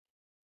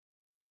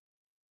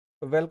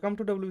Welcome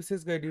to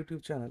WBCS guide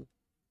YouTube channel.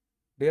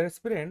 Dear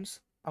students,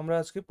 আমরা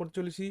আজকে পড়তে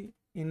চলেছি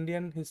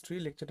ইন্ডিয়ান হিস্ট্রি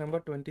লেকচার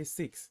নাম্বার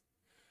 26।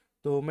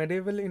 তো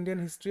মেডিয়েভাল ইন্ডিয়ান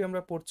হিস্ট্রি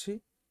আমরা পড়ছি।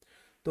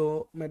 তো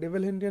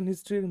মেডিয়েভাল ইন্ডিয়ান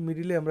হিস্ট্রির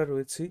মিডিলে আমরা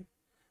রয়েছি।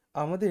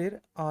 আমাদের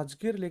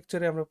আজকের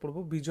লেকচারে আমরা পড়ব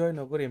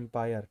বিজয়নগর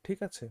এম্পায়ার, ঠিক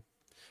আছে?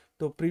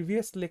 তো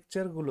প্রিভিয়াস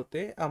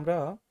লেকচারগুলোতে আমরা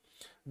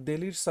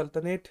দিল্লির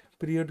সালতানেট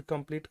পিরিয়ড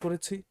কমপ্লিট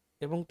করেছি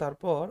এবং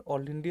তারপর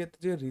অল ইন্ডিয়াতে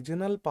যে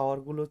রিজনাল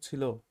পাওয়ারগুলো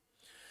ছিল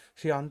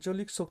সেই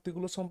আঞ্চলিক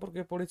শক্তিগুলো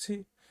সম্পর্কে পড়েছি।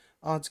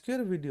 আজকের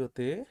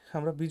ভিডিওতে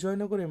আমরা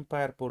বিজয়নগর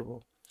এম্পায়ার পড়ব।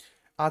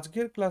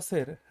 আজকের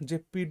ক্লাসের যে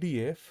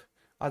পিডিএফ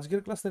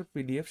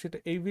সেটা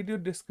এই ভিডিও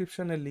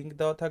ডেসক্রিপশনে লিংক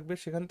দেওয়া থাকবে,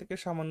 সেখান থেকে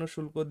সামান্য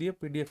শুল্ক দিয়ে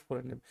পিডিএফ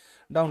করে নেবে,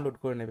 ডাউনলোড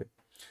করে নেবে।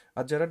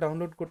 আর যারা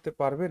ডাউনলোড করতে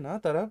পারবে না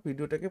তারা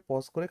ভিডিওটাকে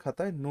পজ করে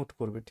খাতায় নোট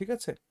করবে, ঠিক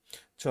আছে?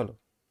 চলো।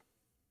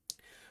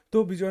 তো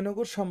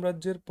বিজয়নগর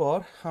সাম্রাজ্যের পর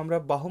আমরা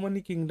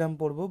বাহমানি কিংডম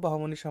পড়ব,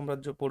 বাহমানি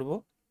সাম্রাজ্য পড়ব।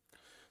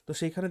 তো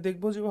সেইখানে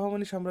দেখবো যে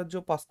বাহমানি সাম্রাজ্য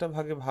 5টা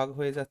ভাগে ভাগ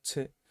হয়ে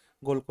যাচ্ছে: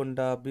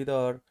 গোলকোন্ডা,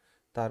 বিদর,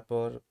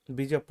 তারপর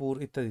বিজাপুর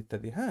ইত্যাদি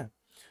ইত্যাদি। হ্যাঁ,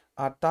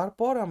 আর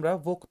তারপর আমরা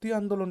ভক্তি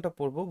আন্দোলনটা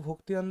পড়ব।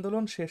 ভক্তি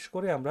আন্দোলন শেষ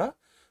করে আমরা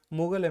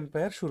মুঘল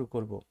এম্পায়ার শুরু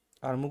করব।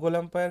 আর মুঘল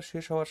এম্পায়ার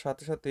শেষ হওয়ার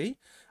সাথে সাথেই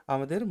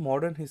আমাদের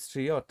মডার্ন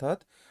হিস্ট্রি, অর্থাৎ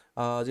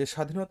যে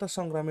স্বাধীনতা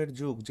সংগ্রামের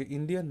যুগ, যে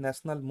ইন্ডিয়ান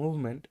ন্যাশনাল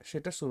মুভমেন্ট,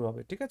 সেটা শুরু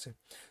হবে, ঠিক আছে?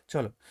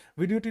 চলো,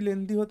 ভিডিওটি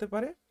লেন্দি হতে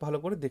পারে, ভালো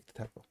করে দেখতে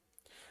থাকো।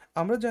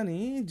 আমরা জানি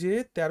যে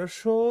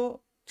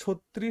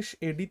 1336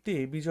 এডিতে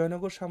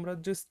বিজয়নগর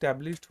সাম্রাজ্য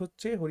স্ট্যাবলিশড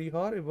হচ্ছে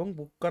হরিহর এবং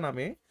বুক্কা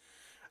নামে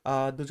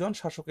দুজন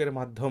শাসকের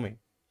মাধ্যমে,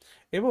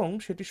 এবং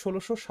সেটি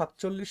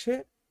 1647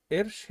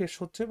 এর শেষ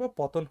হচ্ছে বা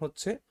পতন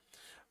হচ্ছে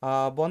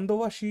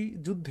বন্দবাসী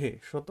যুদ্ধে।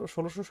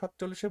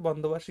 1647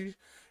 বন্দবাসী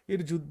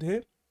এর যুদ্ধে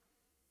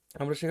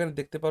আমরা সেখানে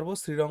দেখতে পারবো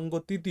শ্রীরঙ্গ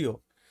তৃতীয়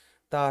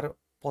তার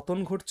পতন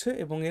ঘটছে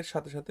এবং এর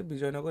সাথে সাথে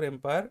বিজয়নগর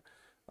এম্পায়ার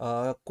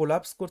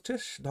কোলাপস করছে,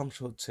 ধ্বংস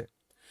হচ্ছে।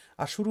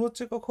 আর শুরু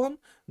হচ্ছে কখন?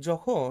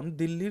 যখন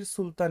দিল্লির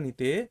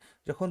সুলতানিতে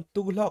যখন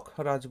তুঘলক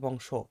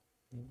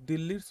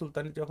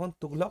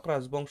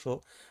রাজবংশ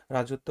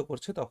রাজত্ব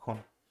করছে তখন,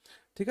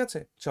 ঠিক আছে?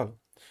 চলো,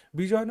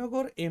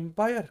 বিজয়নগর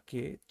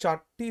এম্পায়ারকে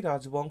 4টি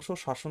রাজবংশ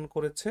শাসন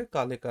করেছে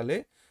কালে কালে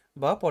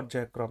বা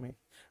পর্যায়ক্রমে।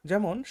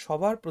 যেমন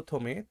সবার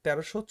প্রথমে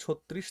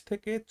 1336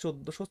 থেকে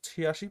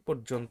 1486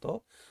 পর্যন্ত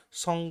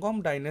সঙ্গম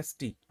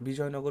ডাইনেস্টি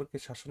বিজয়নগরকে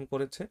শাসন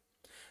করেছে।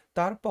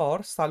 তারপর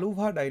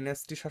সালুভা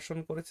ডাইনেস্টি শাসন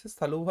করেছে।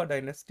 সালুভা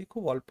ডাইনেস্টি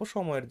খুব অল্প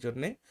সময়ের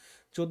জন্য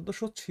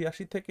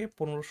 1486 থেকে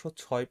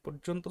 1506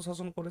 পর্যন্ত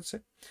শাসন করেছে।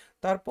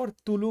 তারপর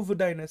তুলুভ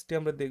ডাইনেস্টি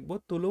আমরা দেখব।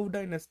 তুলুভ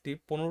ডাইনেস্টি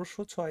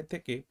 1506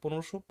 থেকে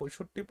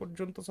 1565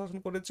 পর্যন্ত শাসন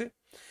করেছে।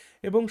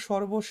 এবং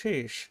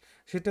সর্বশেষ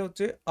সেটা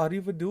হচ্ছে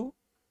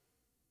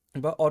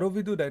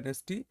অরবিদু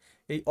ডাইনেস্টি।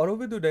 এই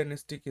অরবিদু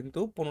ডাইনেস্টি কিন্তু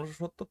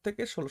 1570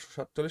 থেকে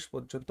 1647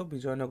 পর্যন্ত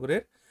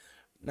বিজয়নগরের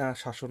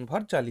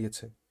শাসনভার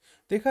চালিয়েছে।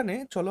 তো এখানে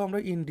চলো আমরা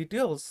ইন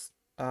ডিটেলস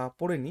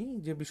পড়ে নিই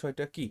যে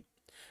বিষয়টা কি।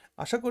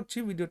 আশা করছি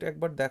ভিডিওটা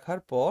একবার দেখার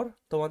পর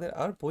তোমাদের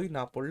আর বই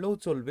না পড়লেও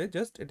চলবে,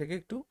 জাস্ট এটাকে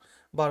একটু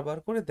বারবার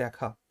করে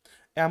দেখা।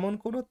 এমন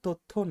কোনো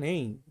তথ্য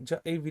নেই যা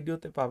এই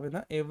ভিডিওতে পাবে না।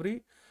 Every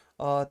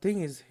thing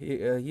is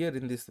here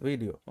in this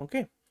video.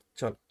 ওকে,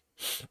 চলো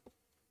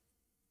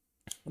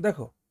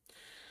দেখো।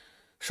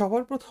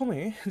 সবার প্রথমে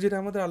যেটা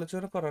আমাদের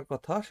আলোচনা করার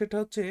কথা সেটা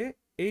হচ্ছে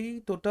এই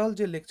টোটাল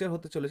যে লেকচার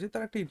হতে চলেছে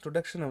তার একটা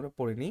ইন্ট্রোডাকশন আমরা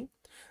পড়ে নিই।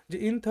 যে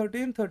in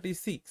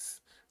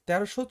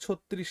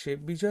 1336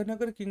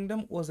 Bijoynagar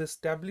kingdom was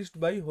established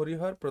by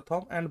Harihar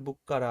প্রথম অ্যান্ড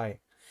বুক্কা রায়।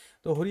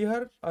 তো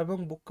হরিহর এবং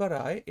বুক্কা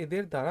রায়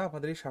এদের দ্বারা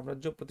আমাদের এই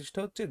সাম্রাজ্য প্রতিষ্ঠা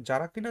হচ্ছে,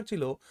 যারা কিনা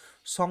ছিল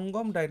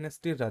সঙ্গম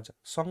ডাইনেস্টির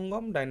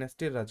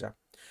রাজা,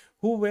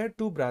 হু ওয়ার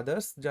টু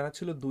ব্রাদার্স, যারা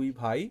ছিল দুই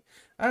ভাই,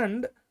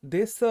 and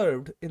they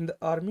served in the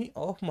army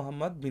of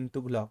Mohammad bin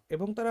Tughlaq,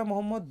 এবং তারা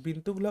মোহাম্মদ বিন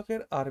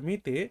তুগলকের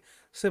আর্মিতে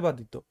সেবা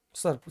দিত,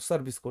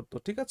 সার্ভিস করতো,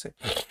 ঠিক আছে?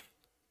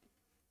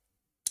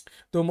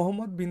 তো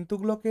মোহাম্মদ বিন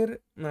তুগলকের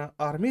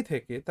আর্মি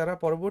থেকে তারা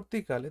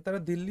পরবর্তীকালে তারা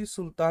দিল্লি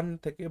সুলতান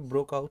থেকে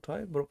ব্রোক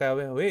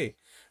অ্যাওয়ে হয়ে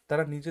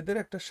তারা নিজেদের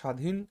একটা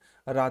স্বাধীন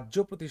রাজ্য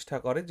প্রতিষ্ঠা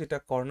করে, যেটা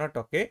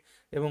কর্ণাটকে,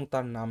 এবং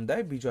তার নাম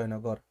দেয়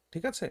বিজয়নগর,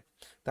 ঠিক আছে?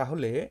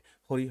 তাহলে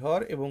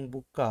হরিহর এবং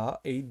বুক্কা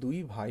এই দুই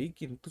ভাই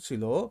কিন্তু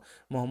ছিল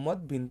মোহাম্মদ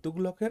বিন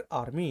তুগলকের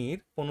আর্মির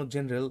কোনো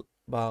জেনারেল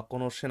বা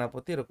কোনো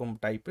সেনাপতি, এরকম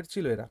টাইপের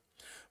ছিল এরা।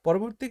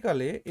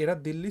 পরবর্তীকালে এরা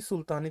দিল্লি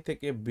সুলতানি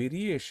থেকে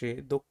বেরিয়ে এসে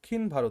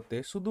দক্ষিণ ভারতে,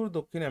 সুদূর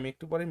দক্ষিণে, আমি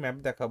একটু পরে ম্যাপ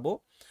দেখাবো,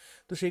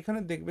 তো সেইখানে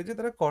দেখবে যে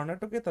তারা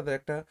কর্ণাটকে তাদের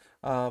একটা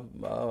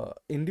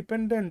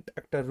ইন্ডিপেন্ডেন্ট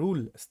একটা রুল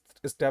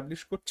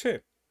এস্টাবলিশ করছে,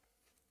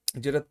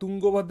 যেটা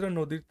তুঙ্গভদ্রা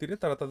নদীর তীরে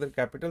তারা তাদের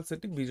ক্যাপিটাল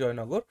সিটি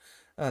বিজয়নগর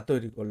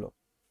তৈরি করলো।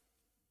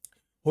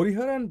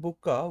 Harihar and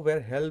Bukka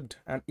were helped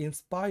and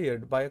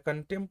inspired by a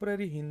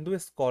contemporary Hindu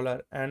scholar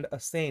and a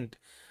saint,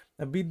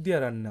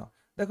 Vidyaranya.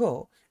 দেখো,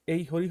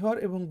 এই হরিহর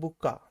এবং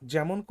বুক্কা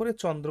যেমন করে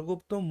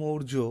চন্দ্রগুপ্ত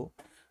মৌর্য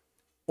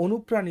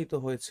অনুপ্রাণিত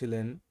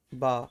হয়েছিলেন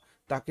বা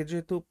তাকে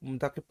যেহেতু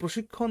তাকে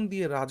প্রশিক্ষণ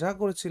দিয়ে রাজা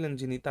করেছিলেন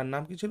যিনি, তার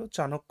নাম কি ছিল?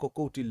 চাণক্য,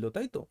 কৌটিল্য,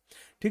 তাই তো?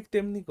 ঠিক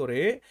তেমনি করে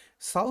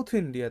সাউথ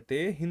ইন্ডিয়াতে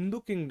হিন্দু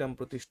কিংডম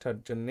প্রতিষ্ঠার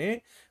জন্যে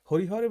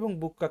হরিহর এবং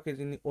বুক্কাকে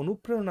যিনি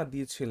অনুপ্রেরণা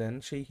দিয়েছিলেন,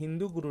 সেই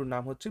হিন্দু গুরুর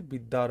নাম হচ্ছে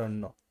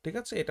বিদ্যারণ্য। ঠিক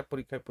আছে, এটা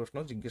পরীক্ষায় প্রশ্ন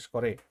জিজ্ঞেস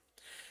করে।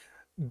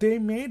 They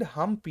made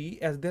Hampi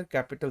as there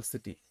capital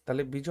city.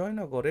 তাহলে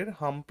বিজয়নগরের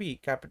হাম্পি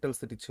ক্যাপিটাল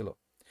সিটি ছিল।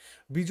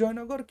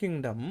 বিজয়নগর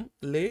কিংডম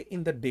লে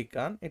ইন দ্য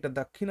ডেকান, এটা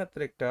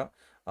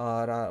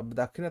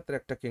দাক্ষিণাত্যের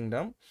একটা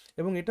কিংডম,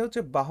 এবং এটা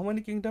হচ্ছে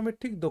বাহমানি কিংডমের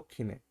ঠিক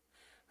দক্ষিণে।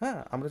 হ্যাঁ,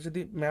 আমরা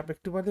যদি ম্যাপ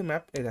একটু বাদে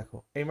ম্যাপ, দেখো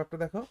এই ম্যাপটা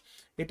দেখো,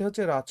 এটা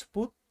হচ্ছে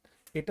রাজপুত,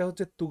 এটা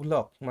হচ্ছে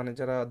তুঘলক, মানে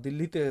যারা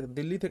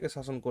দিল্লি থেকে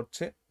শাসন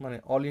করছে, মানে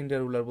অল ইন্ডিয়া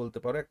রুলার বলতে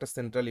পারো, একটা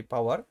সেন্ট্রালি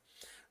পাওয়ার,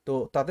 তো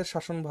তাদের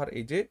শাসনভার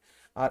এই যে।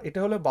 আর এটা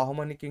হলো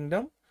বাহমানি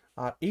কিংডম।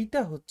 আর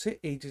এইটা হচ্ছে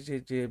এই যে যে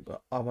যে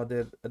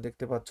আমাদের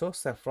দেখতে পাচ্ছ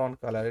স্যাফরন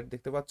কালারের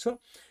দেখতে পাচ্ছ,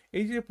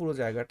 এই যে পুরো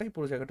জায়গাটা, এই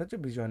পুরো জায়গাটা হচ্ছে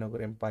বিজয়নগর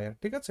এম্পায়ার।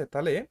 ঠিক আছে,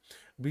 তাহলে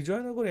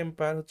বিজয়নগর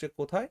এম্পায়ার হচ্ছে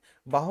কোথায়?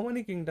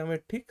 বাহমানি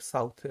কিংডমের ঠিক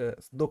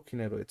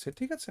দক্ষিণে রয়েছে।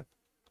 ঠিক আছে,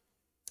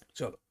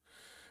 চলো,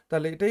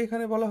 তাহলে এটাই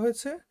এখানে বলা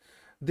হয়েছে।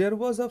 দেয়ার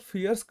ওয়াজ আ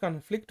fierce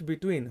conflict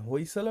between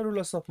হৈসালা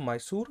rulers of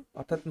Mysore,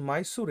 অর্থাৎ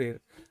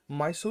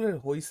মাইসুরের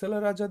হৈসালা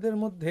রাজাদের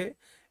মধ্যে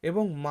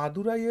এবং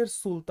মাদুরাইয়ের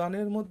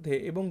সুলতানের মধ্যে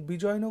এবং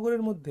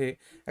বিজয়নগরের মধ্যে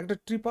একটা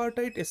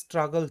ট্রিপার্টাইট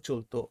স্ট্রাগল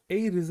চলতো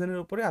এই রিজনের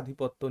উপরে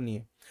আধিপত্য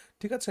নিয়ে।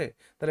 ঠিক আছে,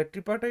 তাহলে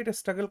ট্রিপার্টাইট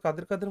স্ট্রাগল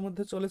কাদের কাদের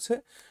মধ্যে চলেছে?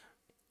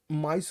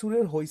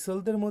 মাইসুরের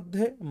হৈসলদের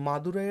মধ্যে,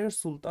 মাদুরাইয়ের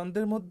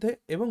সুলতানদের মধ্যে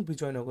এবং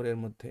বিজয়নগরের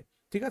মধ্যে।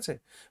 ঠিক আছে,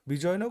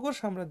 বিজয়নগর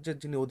সাম্রাজ্যের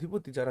যিনি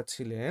অধিপতি যারা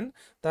ছিলেন,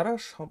 তারা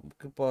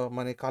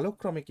মানে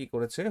কালক্রমে কি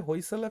করেছে?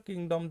 হৈসলা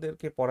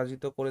কিংডমদেরকে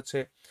পরাজিত করেছে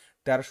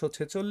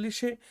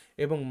 1346-এ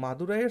এবং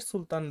মাদুরাইয়ের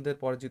সুলতানদের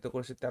পরাজিত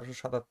করেছে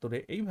 1377-এ।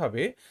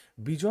 এইভাবে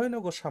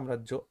বিজয়নগর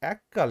সাম্রাজ্য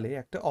এককালে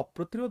একটা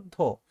অপ্রতিরোধ্য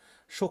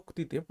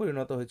শক্তিতে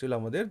পরিণত হয়েছিল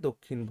আমাদের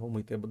দক্ষিণ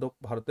ভূমিতে,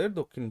 ভারতের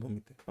দক্ষিণ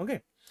ভূমিতে। ওকে,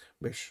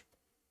 বেশ।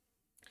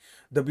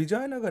 The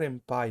Vijayanagara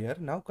Empire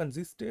now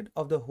consisted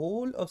of the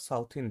whole of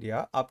South India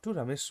up to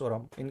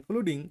Rameswaram,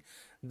 including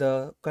the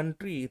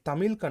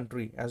Tamil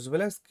country as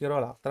well as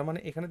Kerala. তার মানে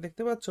এখানে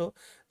দেখতে পাচ্ছ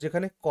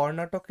যেখানে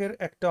কর্ণাটকের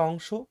একটা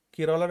অংশ,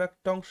 কেরালার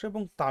একটা অংশ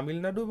এবং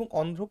তামিলনাড়ু এবং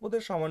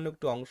অন্ধ্রপ্রদেশ সামান্য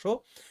একটু অংশ,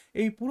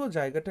 এই পুরো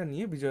জায়গাটা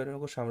নিয়ে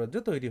বিজয়নগর সাম্রাজ্য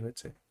তৈরি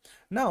হয়েছে।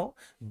 নাও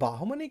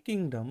Bahmani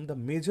kingdom, the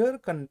major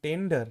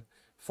contender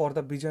for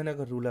the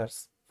Vijayanagar rulers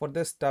for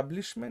the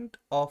establishment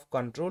of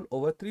control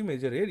over 3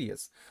 major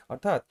areas,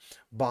 অর্থাৎ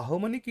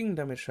বাহমানি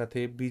কিংডমের সাথে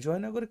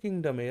বিজয়নগর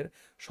কিংডমের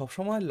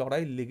সবসময়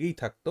লড়াই লেগেই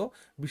থাকতো,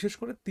 বিশেষ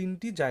করে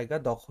 3টি জায়গা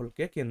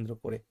দখলকে কেন্দ্র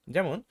করে।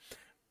 যেমন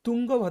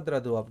তুঙ্গভদ্রা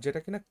দোয়াব, যেটা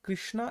কিনা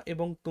কৃষ্ণা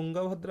এবং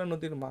তুঙ্গভদ্রা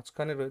নদীর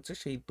মাঝখানে রয়েছে,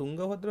 সেই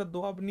তুঙ্গভদ্রা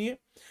দোয়াব নিয়ে,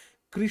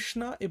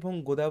 কৃষ্ণা এবং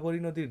গোদাবরী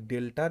নদীর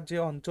ডেল্টার যে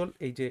অঞ্চল,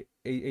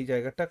 এই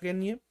জায়গাটাকে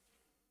নিয়ে,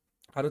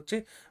 আর হচ্ছে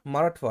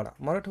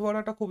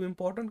মারাঠওয়াড়াটা খুব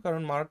ইম্পর্টেন্ট,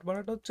 কারণ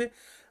মারাঠওয়াড়াটা হচ্ছে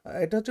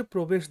এটা হচ্ছে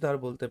প্রবেশদ্বার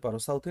বলতে পারো,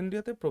 সাউথ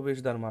ইন্ডিয়াতে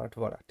প্রবেশদ্বার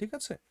মারাঠওয়াড়া। ঠিক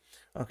আছে,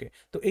 ওকে,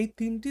 তো এই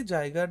 3টি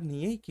জায়গার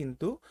নিয়েই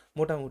কিন্তু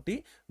মোটামুটি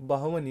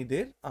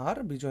বাহমানিদের আর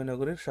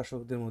বিজয়নগরের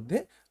শাসকদের মধ্যে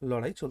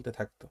লড়াই চলতে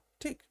থাকতো।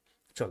 ঠিক,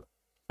 চলো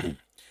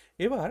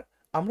এবার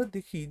আমরা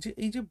দেখি যে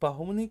এই যে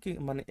বাহমানি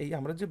মানে এই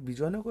আমরা যে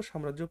বিজয়নগর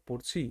সাম্রাজ্য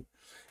পড়ছি,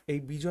 এই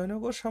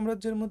বিজয়নগর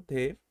সাম্রাজ্যের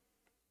মধ্যে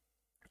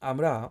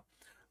আমরা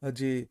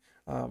যে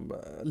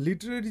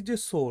লিটারেরি যে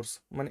সোর্স,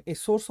 মানে এই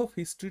সোর্স অফ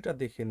হিস্ট্রিটা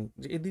দেখে নিই,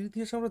 যে এদের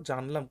ইতিহাস আমরা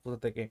জানলাম কোথা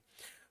থেকে।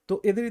 তো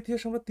এদের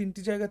ইতিহাস আমরা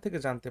 3টি জায়গা থেকে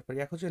জানতে পারি।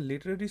 এক হচ্ছে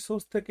লিটারেরি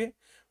সোর্স থেকে,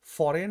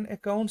 ফরেন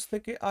অ্যাকাউন্টস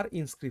থেকে, আর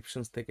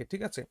ইনস্ক্রিপশনস থেকে।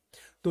 ঠিক আছে,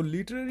 তো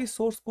লিটারেরি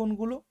সোর্স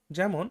কোনগুলো?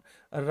 যেমন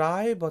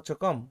রায়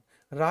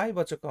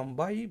বচকম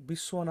বাই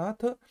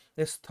বিশ্বনাথ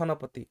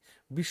স্থনপতি,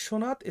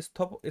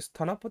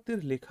 স্থনপতির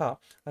লেখা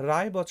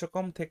রায়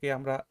বচকম থেকে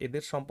আমরা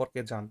এদের সম্পর্কে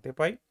জানতে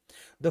পাই।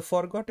 The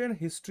forgotten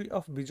history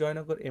of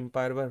Bijoynagar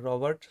empire by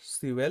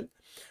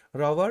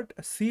Robert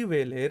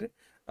সিওয়েলের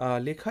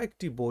লেখা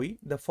একটি বই,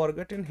 the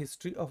forgotten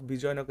history of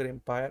Bijoynagar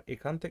empire,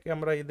 এখান থেকে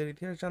আমরা এদের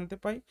ইতিহাস জানতে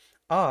পাই।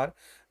 Are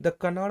the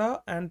Kannada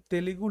and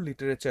Telugu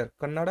literature,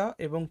 Kannada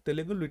এবং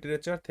তেলেগু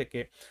লিটারেচার থেকে,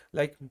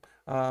 লাইক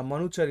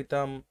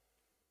মনুচরিতম,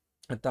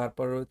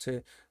 তারপর রয়েছে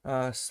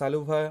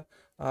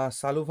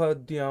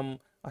সালুভাদ্যম।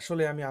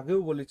 আসলে আমি আগেও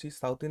বলেছি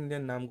সাউথ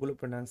ইন্ডিয়ান নামগুলো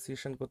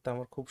প্রোনাউন্সিয়েশন করতে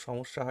আমার খুব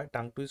সমস্যা হয়,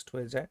 টাং টুইস্ট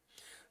হয়ে যায়,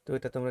 তো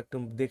এটা তোমরা একটু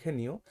দেখে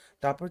নিও।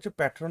 তারপর হচ্ছে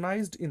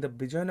patronised in the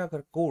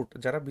Bijoynagar court,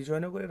 যারা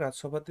বিজয়নগরের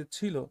রাজসভাতে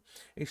ছিল,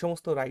 এই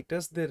সমস্ত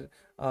রাইটার্সদের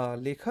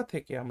লেখা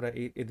থেকে আমরা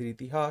এদের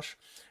ইতিহাস,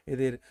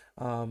 এদের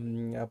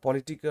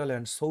পলিটিক্যাল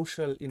অ্যান্ড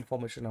সোশ্যাল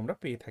ইনফরমেশন আমরা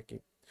পেয়ে থাকি।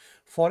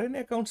 ফরেন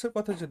অ্যাকাউন্টসের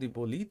কথা যদি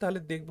বলি, তাহলে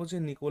দেখবো যে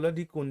নিকোলা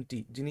ডি কোন্টি,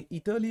 যিনি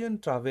ইটালিয়ান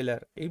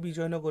ট্রাভেলার, এই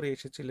বিজয়নগরে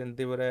এসেছিলেন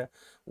দেবরায়া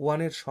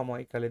 1-এর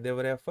সময়কালে,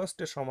 দেবরায়া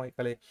 1-এর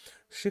সময়কালে,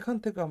 সেখান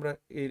থেকে আমরা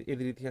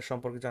এদের ইতিহাস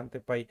সম্পর্কে জানতে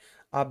পাই।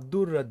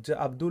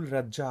 আব্দুল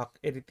রাজ্জাক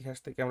এর ইতিহাস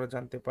থেকে আমরা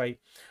জানতে পাই,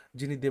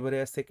 যিনি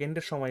দেবরায়া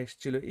 2-এর সময়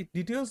এসেছিল। এই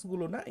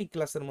ডিটেলসগুলো না এই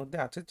ক্লাসের মধ্যে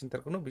আছে,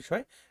 চিন্তার কোনো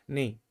বিষয়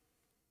নেই।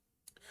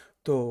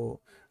 তো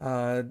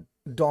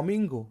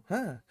ডমিঙ্গো,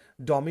 হ্যাঁ,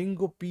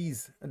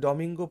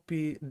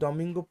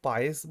 ডমিঙ্গো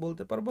পায়েস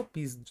বলতে পারবো,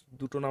 পিস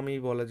দুটো নামেই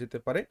বলা যেতে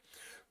পারে।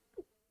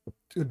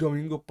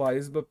 ডোমিঙ্গো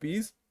পাইস বা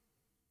পিস।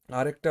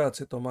 আরেকটা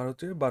আছে তোমার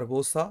হচ্ছে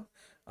বারবোসা।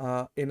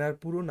 এনার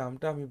পুরো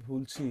নামটা আমি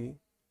ভুলছি,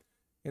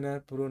 এনার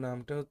পুরো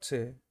নামটা হচ্ছে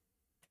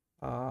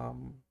আম,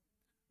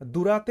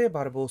 দুরাতে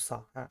বারবোসা।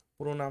 হ্যাঁ,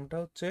 পুরো নামটা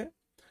হচ্ছে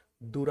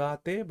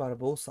দুরাতে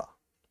বারবোসা।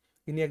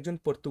 ইনি একজন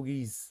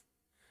পর্তুগিজ।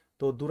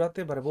 তো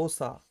দুরাতে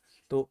বারবোসা।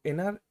 তো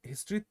এনার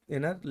হিস্ট্রি,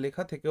 এনার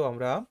লেখা থেকেও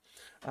আমরা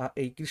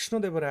এই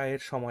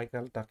কৃষ্ণদেবরায়ের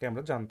সময়কালটাকে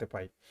আমরা জানতে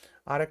পাই।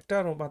 আর একটা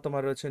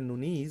তোমার রয়েছে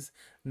নুনিজ।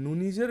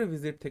 নুনিজের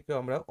ভিজিট থেকেও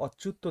আমরা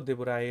অচ্যুত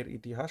দেবরায়ের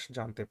ইতিহাস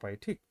জানতে পাই,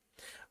 ঠিক।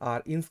 আর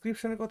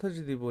ইনস্ক্রিপশনের কথা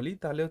যদি বলি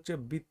তাহলে হচ্ছে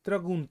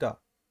বিত্রগুন্টা।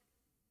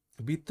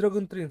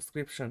 বিত্রগুন্ত্র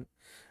inscription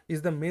is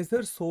the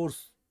major source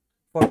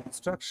for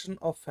instruction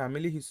of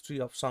family history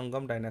of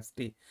Sangam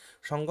dynasty.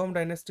 সঙ্গম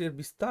ডাইনাস্টির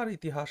বিস্তার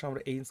ইতিহাস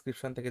আমরা এই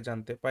ইনস্ক্রিপশন থেকে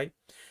জানতে পাই।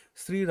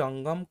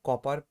 Srirangam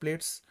copper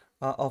plates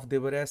of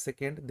দেবরায়া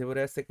second,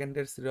 দেবরায়া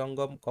সেকেন্ডের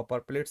শ্রীরঙ্গম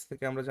কপার প্লেটস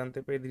থেকে আমরা জানতে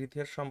পাই এদের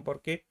ইতিহাস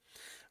সম্পর্কে।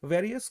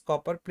 Various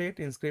copper plate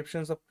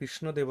inscriptions of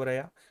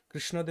কৃষ্ণদেবরায়া,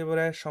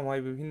 কৃষ্ণদেবরায়ের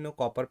সময় বিভিন্ন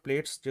কপার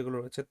প্লেটস যেগুলো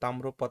রয়েছে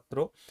তাম্রপত্র,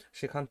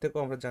 সেখান থেকেও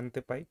আমরা জানতে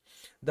পাই।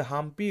 দ্য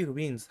হাম্পি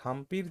রুইন্স,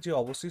 হাম্পির যে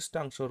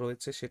অবশিষ্টাংশ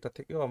রয়েছে সেটা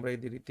থেকেও আমরা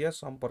এদের ইতিহাস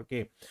সম্পর্কে,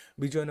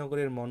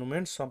 বিজয়নগরের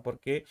মনুমেন্টস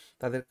সম্পর্কে,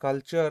 তাদের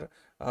কালচার,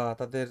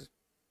 তাদের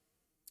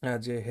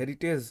যে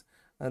হেরিটেজ,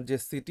 যে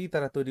সিটি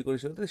তারা তৈরি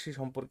করেছিল সেই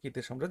সম্পর্কে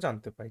ইতিহাস আমরা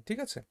জানতে পাই, ঠিক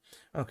আছে।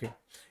 ওকে,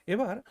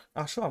 এবার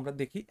আসো আমরা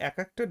দেখি এক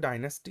একটা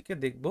ডাইনাস্টিকে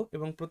দেখব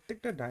এবং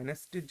প্রত্যেকটা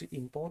ডাইনাস্টির যে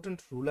ইম্পর্টেন্ট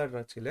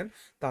রুলাররা ছিলেন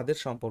তাদের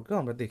সম্পর্কেও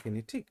আমরা দেখে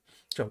নিই, ঠিক।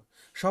 চল,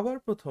 সবার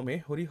প্রথমে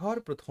হরিহর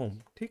প্রথম,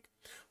 ঠিক।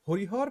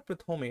 হরিহর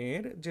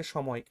প্রথমের যে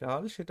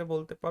সময়কাল সেটা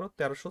বলতে পারো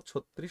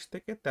 1336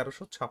 থেকে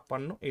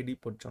 1356 এডি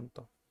পর্যন্ত।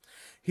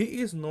 হি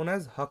ইজ নোন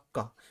অ্যাজ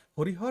হাক্কা।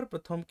 হরিহর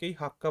প্রথমকেই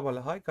হাক্কা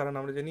বলা হয় কারণ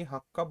আমরা জানি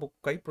হাক্কা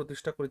বুক্কাই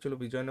প্রতিষ্ঠা করেছিল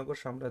বিজয়নগর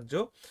সাম্রাজ্য।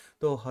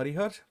 তো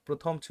হরিহর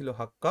প্রথম ছিল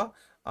হাক্কা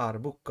আর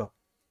বুক্কা।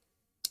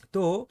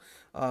 তো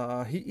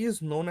he is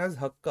known as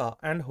hakka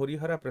and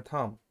Harihara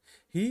প্রথম।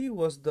 হি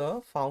was the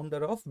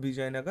founder of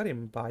Bijoynagar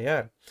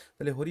empire.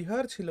 তাহলে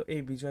হরিহর ছিল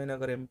এই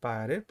বিজয়নগর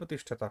এম্পায়ারের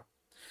প্রতিষ্ঠাতা।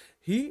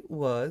 হি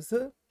ওয়াজ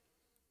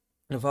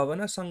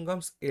ভাবানা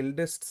সঙ্গমস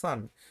এল্ডেস্ট সান।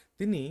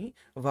 তিনি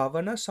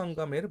ভাবানা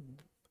সঙ্গমের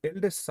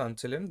এল্ডেস্ট সান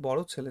ছিলেন,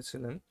 বড় ছেলে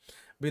ছিলেন।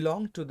 Belong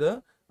to the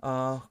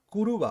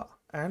কুরুবা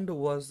and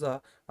was the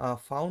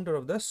founder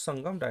of the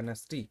Sangam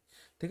dynasty,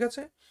 ঠিক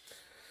আছে।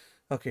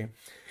 ওকে,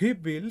 হি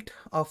বিল্ট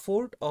আ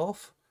ফোর্ট অফ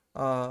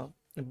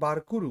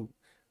বারকুরু।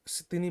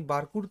 তিনি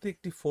বারকুরুতে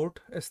একটি ফোর্ট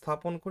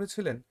স্থাপন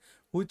করেছিলেন।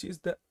 Which is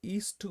the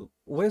east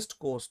West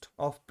coast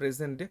of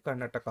present day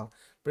Karnataka.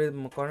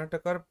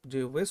 কর্ণাটকার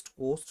যে ওয়েস্ট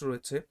কোস্ট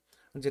রয়েছে,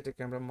 যেটাকে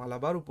আমরা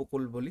মালাবার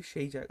উপকূল বলি,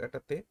 সেই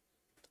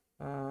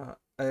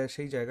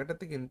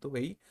জায়গাটাতে কিন্তু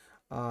এই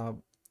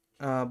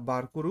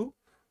বারকুরু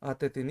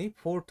তে তিনি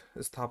ফোর্ট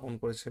স্থাপন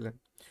করেছিলেন।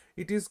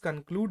 It is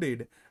concluded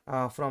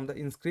from the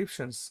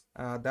inscriptions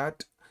that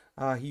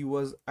he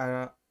was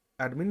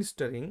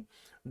administering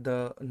the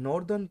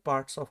northern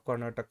parts of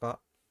Karnataka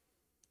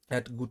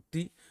at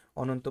Gutti,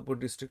 Anantapur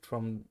district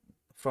from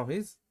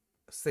his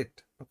seat.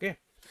 Okay,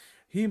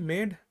 he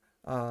made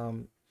um,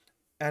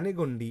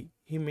 Anegundi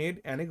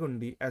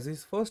as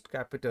his first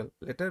capital.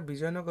 Later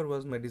Vijayanagar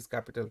was made his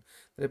capital.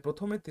 তাহলে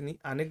প্রথমে তিনি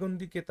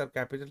আনেগন্ডিকে তার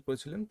capital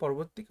করেছিলেন,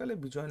 পরবর্তীকালে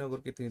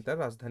বিজয়নগরকে তিনি তার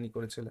রাজধানী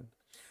করেছিলেন।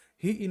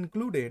 He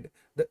included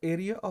the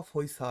area of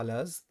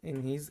Hoysalas in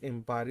his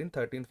empire in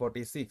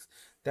 1346.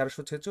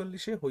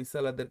 1346-এ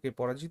হইসালাদেরকে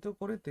পরাজিত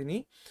করে তিনি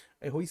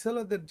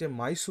হইসালাদের যে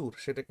মাইসুর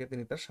সেটাকে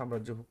তিনি তার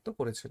সাম্রাজ্যভুক্ত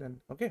করেছিলেন।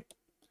 ওকে,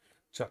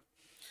 চল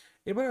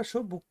এবার আসো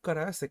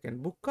বুক্কারায়া সেকেন্ড।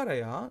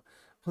 বুক্কারায়া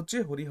হচ্ছে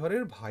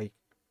হরিহরের ভাই।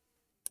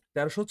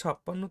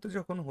 1356-তে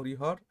যখন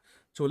হরিহর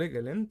চলে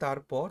গেলেন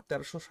তারপর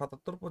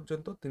 1377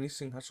 পর্যন্ত তিনি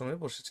সিংহাসনে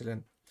বসেছিলেন।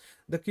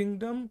 The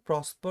kingdom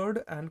prospered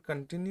and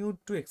continued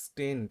to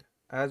extend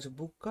as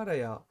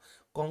Bukkaraya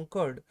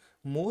conquered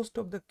most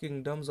of the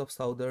kingdoms of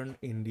southern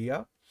India,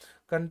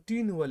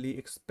 continually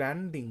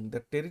expanding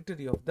the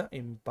territory of the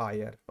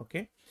empire.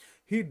 Okay,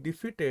 he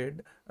defeated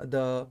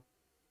the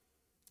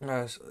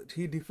uh,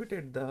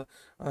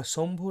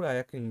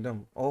 Shambhuraya kingdom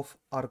of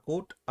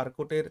Arkot.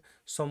 Arkoter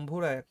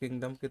Shambhuraya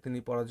kingdom কে তিনি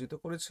পরাজিত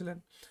করেছিলেন,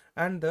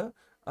 and the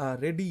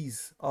Redis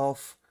of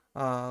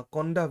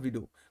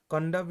Kondavidu.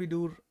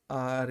 কন্ডাভিডুর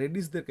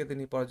রেডিসদেরকে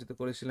তিনি পরাজিত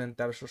করেছিলেন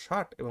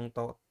 1360 এবং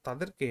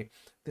তাদেরকে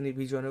তিনি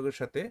বিজয়নগরের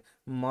সাথে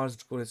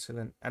মার্জড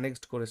করেছিলেন,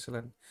 অ্যানেক্সড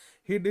করেছিলেন।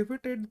 হি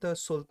defeated the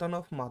Sultan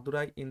of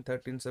Madurai in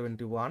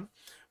 1371।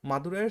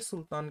 মাদুরাইয়ের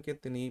সালতানেটকে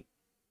তিনি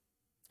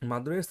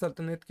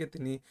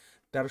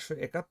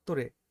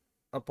 1371-এ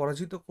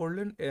পরাজিত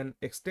করলেন and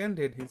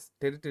extended his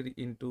territory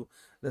into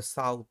the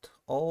south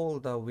all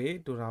the way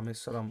to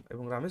Rameswaram,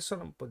 এবং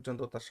রামেশ্বরম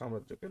পর্যন্ত তার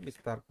সাম্রাজ্যকে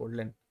বিস্তার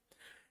করলেন।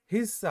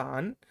 His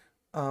son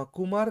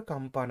Kumar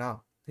Kampana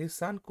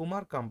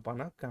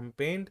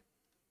campaigned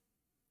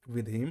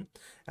with him,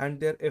 and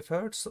their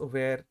efforts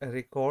were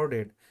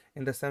recorded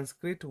in the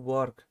Sanskrit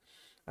work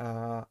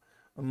uh,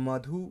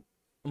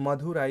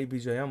 Madhurai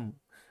Vijayam,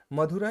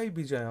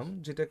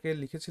 যেটাকে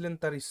লিখেছিলেন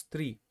তার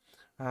স্ত্রী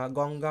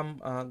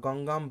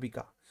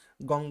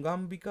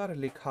গঙ্গাম্বিকার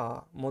লেখা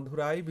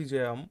মধুরাই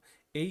বিজয়ম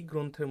এই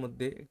গ্রন্থের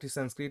মধ্যে একটি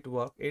সংস্কৃত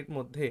ওয়ার্ক, এর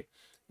মধ্যে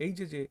এই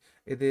যে যে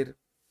এদের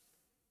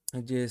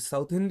যে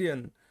সাউথ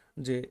ইন্ডিয়ান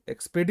যে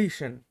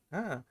এক্সপেডিশন,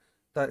 হ্যাঁ,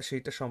 তা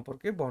সেইটা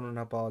সম্পর্কে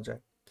বর্ণনা পাওয়া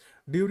যায়।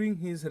 During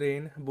his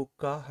rain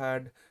বুক্কা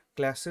had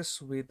classes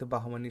with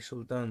Bahmani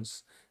sultans,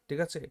 ঠিক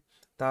আছে,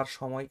 তার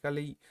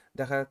সময়কালেই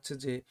দেখা যাচ্ছে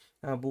যে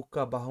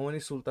বুক্কা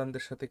বাহমানি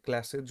সুলতানদের সাথে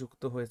ক্লাসে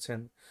যুক্ত হয়েছেন।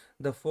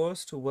 The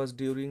first was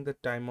during the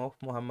time of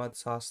Mohammad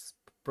Shah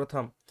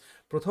প্রথম,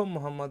 প্রথম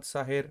মোহাম্মদ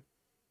শাহের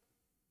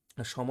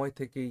সময়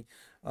থেকেই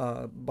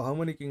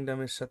বাহমানি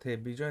কিংডমের সাথে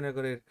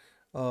বিজয়নগরের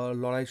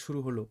লড়াই শুরু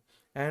হলো।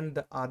 And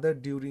the other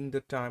during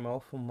the time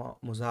of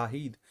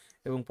মুজাহিদ,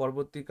 এবং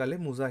পরবর্তীকালে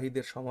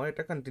মুজাহিদের সময়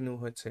এটা কন্টিনিউ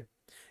হয়েছে।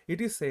 It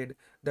is said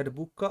that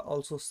বুক্কা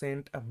also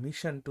Saint a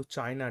mission to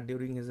China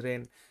during his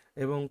rain,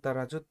 এবং তার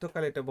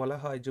রাজত্বকালে এটা বলা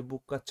হয় যে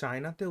বুক্কা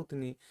চায়নাতেও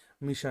তিনি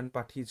মিশন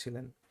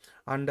পাঠিয়েছিলেন।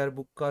 Under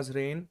বুক্কাজ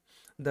rain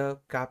the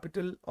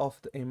capital of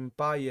the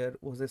empire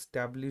was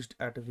established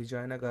at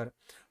Bijoynagar,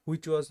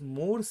 which was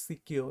more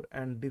secure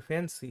and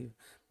defensive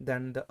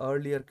than the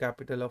earlier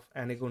capital of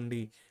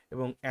Anegondi,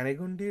 এবং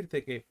অ্যানেগন্ডির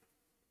থেকে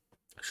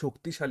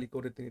শক্তিশালী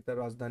করে তিনি তার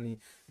রাজধানী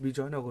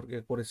বিজয়নগরকে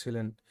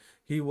করেছিলেন।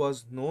 হি was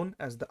known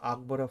as the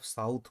Akbar of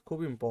south, খুব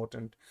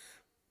ইম্পর্ট্যান্ট।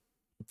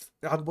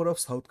 আকবর অফ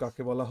সাউথ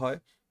কাকে বলা হয়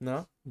না,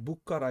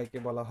 বুক্কা রায়কে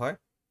বলা হয়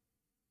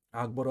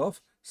আকবর of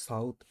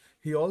south.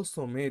 He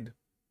also made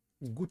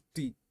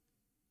গুট্টি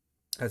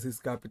as his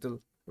capital,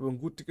 এবং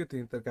গুট্টিকে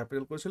তিনি তার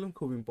ক্যাপিটাল করেছিলেন,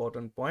 খুব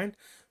important point.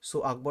 So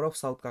Akbar of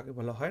south কাকে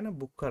বলা হয় না,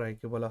 বুক্কা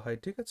রায়কে বলা হয়,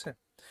 ঠিক আছে।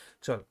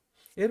 চল,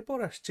 এরপর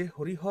আসছে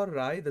হরিহর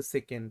রায় the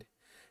second.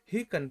 He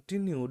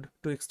continued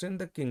to extend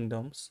the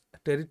kingdoms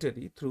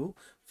territory through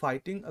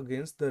fighting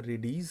against the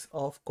রেডিজ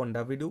of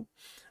কন্ডাভিডু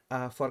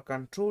for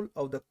control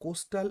of the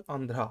coastal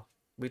Andhra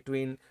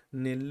between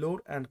Nellore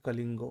and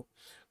Kalinga.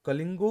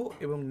 Kalinga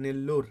এবং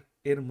নেল্লোর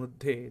এর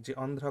মধ্যে যে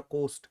অন্ধ্রা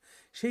কোস্ট,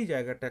 সেই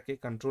জায়গাটাকে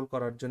কন্ট্রোল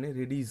করার জন্য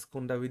রেডিজ,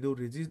 কন্ডাভিদুর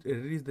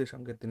রেডিজদের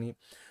সঙ্গে তিনি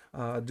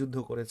যুদ্ধ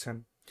করেছেন।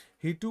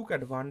 হি টুক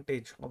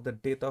advantage of the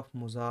death of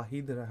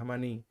মুজাহিদ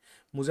রহমানি,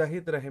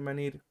 মুজাহিদ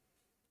রহমানির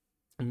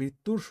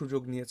মৃত্যুর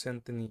সুযোগ নিয়েছেন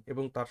তিনি,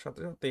 এবং তার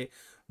সাথে সাথে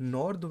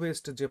নর্থ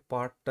ওয়েস্ট যে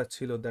পার্টটা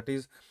ছিল, দ্যাট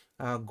ইজ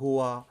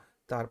গোয়া,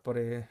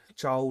 তারপরে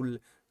চাউল,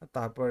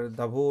 তারপরে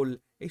দাভোল,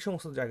 এই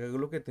সমস্ত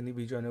জায়গাগুলোকে তিনি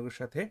বিজয়নগরের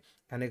সাথে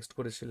অ্যানেক্সড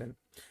করেছিলেন।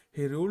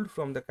 হি ruled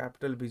from the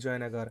capital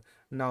Bijoynagar,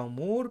 now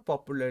more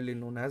popularly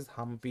known as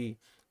Hampi,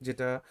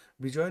 যেটা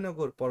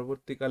বিজয়নগর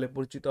পরবর্তীকালে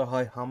পরিচিত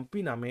হয় হাম্পি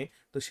নামে।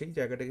 তো সেই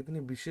জায়গাটাকে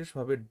তিনি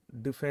বিশেষভাবে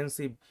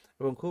ডিফেন্সিভ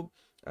এবং খুব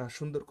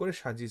সুন্দর করে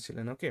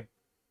সাজিয়েছিলেন। ওকে,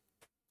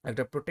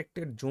 একটা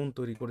প্রোটেক্টেড জোন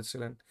তৈরি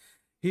করেছিলেন।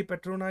 হি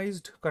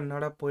patronised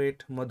Kannada poet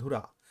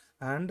Madhura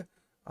and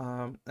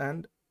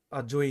and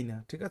Joina,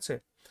 ঠিক আছে।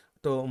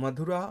 তো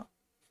মধুরা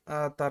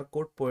তার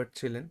কোর্ট পোয়েট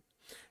ছিলেন।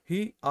 হি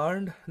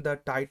আর্নড দ্য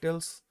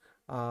টাইটেলস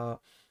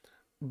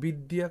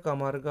বিদ্যা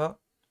কামার্গা,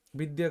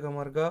 বিদ্যা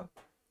কামার্গা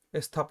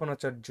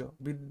স্থাপনাচার্য,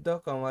 বিদ্যা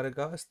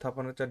কামার্গা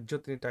স্থাপনাচার্য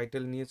তিনি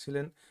টাইটেল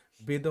নিয়েছিলেন।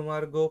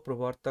 বেদমার্গ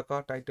প্রবর্তকা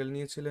টাইটেল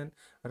নিয়েছিলেন।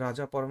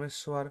 রাজা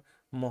পরমেশ্বর,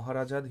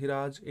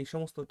 মহারাজাধিরাজ, এই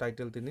সমস্ত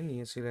টাইটেল তিনি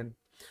নিয়েছিলেন।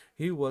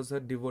 হি ওয়াজ আ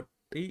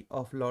ডিভোটি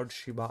অফ লর্ড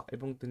শিবা,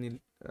 এবং তিনি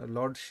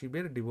লর্ড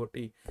শিবের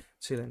ডিভোটি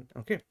ছিলেন।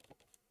 ওকে,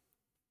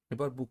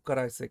 এবার বুক্কা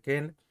রায়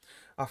second.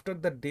 After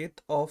the death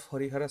of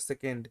Harihar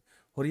second,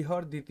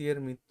 Harihar দ্বিতীয়ের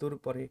মৃত্যুর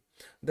পরে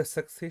the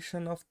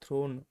succession of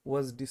thrown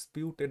was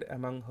disputed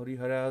among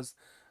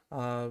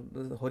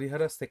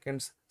Harihar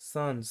seconds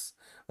sons,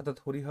 অর্থাৎ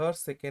হরিহর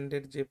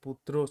সেকেন্ডের যে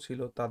পুত্র ছিল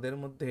তাদের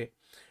মধ্যে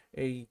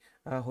এই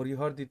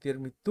হরিহর দ্বিতীয়ের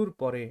মৃত্যুর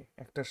পরে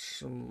একটা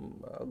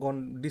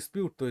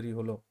ডিসপিউট তৈরি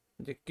হলো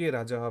যে কে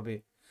রাজা হবে।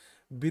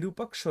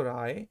 বিরূপাক্ষ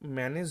রায়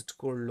ম্যানেজড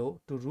করলো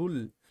to rule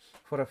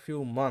for a few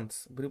months,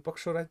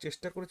 Virupaksha রায়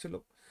চেষ্টা করেছিল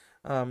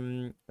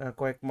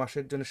কয়েক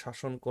মাসের জন্য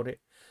শাসন করে,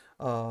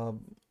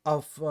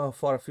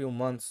 for a few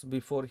months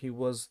before he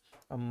was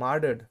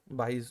murdered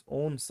by his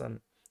own সন,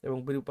 এবং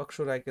বিরূপাক্ষ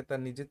রায়কে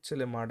তার নিজের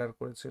ছেলে মার্ডার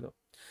করেছিল।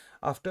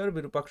 After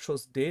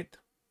বিরূপাক্ষ's death,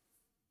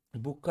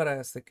 বুক্কা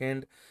Roy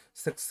second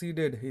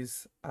succeeded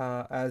his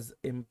as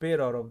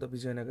emperor of the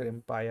Vijayanagar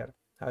Empire.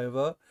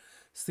 However,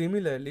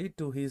 similarly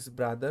to his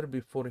brother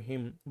before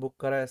him,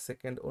 Bucca Raya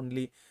II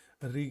only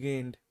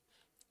regained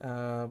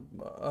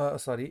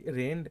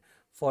reigned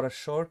for a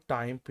short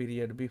time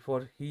period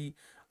before he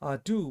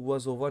too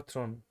was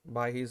overthrown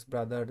by his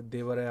brother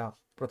Devaraya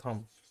প্রথম,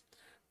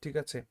 ঠিক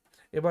আছে।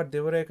 এবার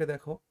দেবরায়াকে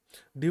দেখো।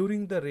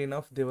 During the rain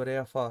of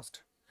দেবরায়া first,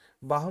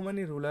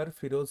 Bahmani ruler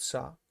Firoz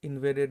Shah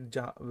invaded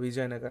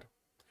Bijoynagar,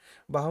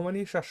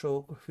 Bahmani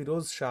শাসক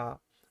Firoz Shah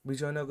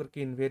বিজয়নগরকে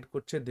invade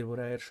করছে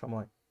দেবরায়ের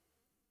সময়।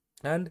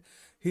 And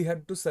he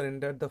had to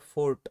surrender the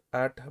fort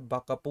at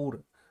বাকাপুর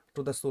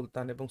to the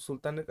সুলতান, এবং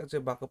সুলতানের কাছে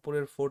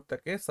বাকাপুরের ফোর্ট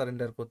তাকে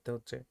সারেন্ডার করতে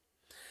হচ্ছে।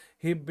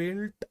 হি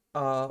built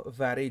a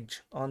barrage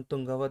on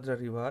Tungabhadra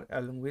river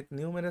along with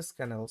numerous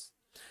canals,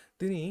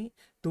 তিনি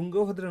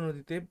তুঙ্গভদ্রা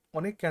নদীতে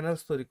অনেক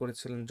ক্যানালস তৈরি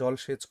করেছিলেন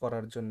জলসেচ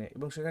করার জন্য,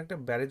 এবং সেখানে একটা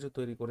ব্যারেজও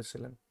তৈরি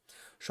করেছিলেন।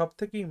 সব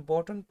থেকে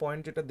ইম্পর্ট্যান্ট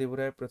পয়েন্ট যেটা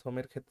দেবরায়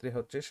প্রথমের ক্ষেত্রে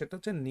হচ্ছে সেটা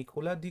হচ্ছে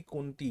নিকোলা দি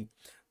কোন্টি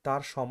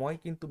তার সময়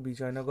কিন্তু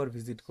বিজয়নগর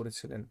ভিজিট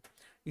করেছিলেন,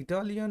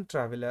 ইটালিয়ান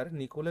ট্রাভেলার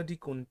নিকোলা ডি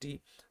কোন্টি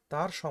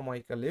তার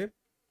সময়কালে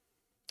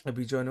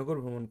বিজয়নগর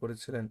ভ্রমণ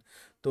করেছিলেন।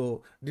 তো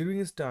during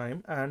his time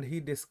and he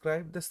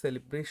describe the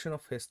celebration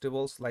of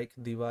festivals like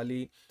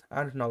Diwali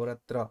and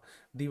নবরাত্রা।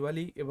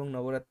 Diwali এবং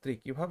নবরাত্রি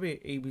কিভাবে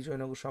এই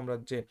বিজয়নগর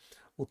সাম্রাজ্যে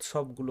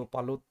উৎসবগুলো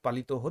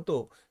পালিত হতো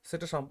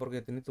সেটা সম্পর্কে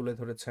তিনি তুলে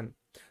ধরেছেন।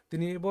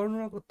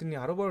 তিনি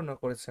আরও বর্ণনা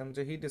করেছেন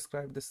যে হি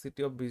describe the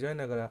city of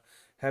বিজয়নগরা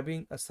having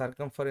a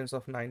circumference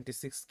of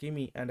 96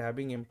 কিমি অ্যান্ড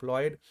হ্যাভিং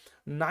এমপ্লয়েড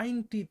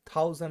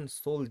 90,000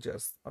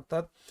 সোলজার্স।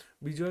 অর্থাৎ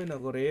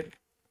বিজয়নগরের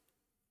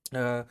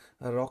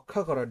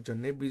রক্ষা করার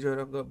জন্য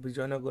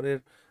বিজয়নগরের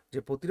যে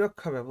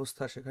প্রতিরক্ষা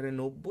ব্যবস্থা সেখানে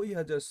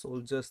 90,000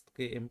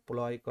 সোলজার্সকে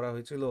এমপ্লয় করা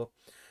হয়েছিল।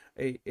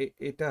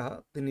 এটা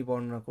তিনি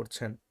বর্ণনা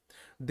করছেন।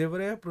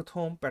 দেবরায়া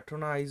প্রথম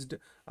patronised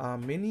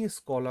many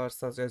scholar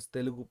such as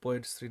Telugu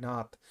poet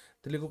Srinath.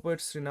 Telugu poet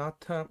Srinath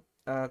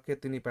কে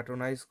তিনি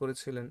প্যাট্রোনাইজ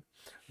করেছিলেন,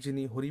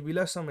 যিনি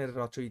হরিবিলাসমের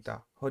রচয়িতা।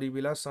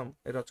 হরিবিলাসম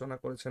এর রচনা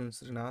করেছেন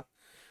শ্রীনাথ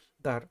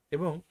তার।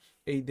 এবং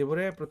এই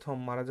দেবরায়া প্রথম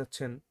মারা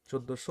যাচ্ছেন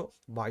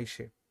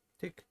 1422-এ।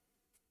 ঠিক,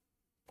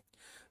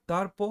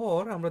 তারপর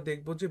আমরা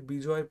দেখব যে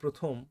বিজয়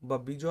প্রথম বা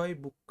বিজয়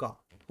বুক্কা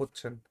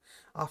হচ্ছেন।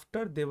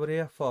 After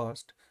দেবরায়া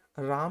first,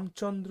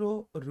 Ramchandra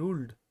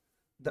ruled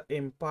the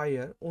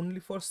empire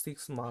only for 6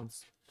 months.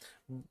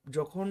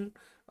 যখন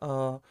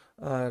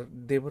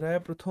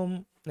দেবরায়া প্রথম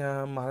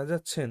মারা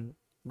যাচ্ছেন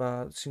বা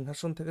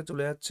সিংহাসন থেকে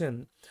চলে যাচ্ছেন,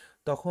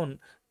 তখন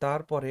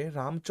তারপরে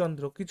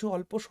রামচন্দ্র কিছু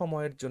অল্প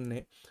সময়ের জন্যে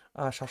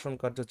শাসন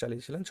কার্য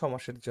চালিয়েছিলেন, 6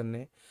 মাসের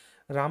জন্যে।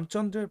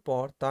 রামচন্দ্রের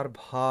পর তার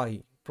ভাই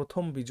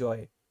প্রথম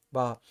বিজয়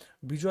বা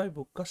বিজয়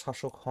বুক্কা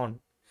শাসক হন।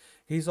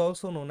 He is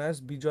also known as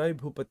বিজয়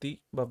ভূপতি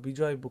বা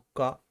বিজয়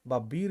বুক্কা বা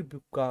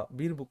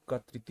বীর বুক্কা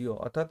তৃতীয়।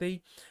 অর্থাৎ এই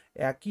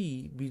একই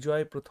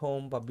বিজয় প্রথম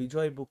বা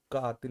বিজয়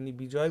বুক্কা, তিনি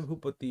বিজয়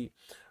ভূপতি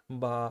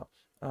বা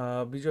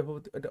বিজয়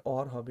ভূপতি, এটা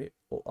অর হবে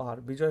ও আর,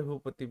 বিজয়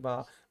ভূপতি বা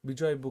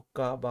বিজয়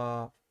বুক্কা বা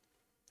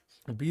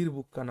বীর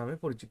বুক্কা নামে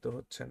পরিচিত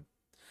হচ্ছেন।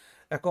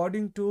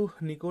 According to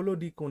Nicolás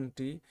D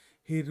কোন্টি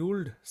he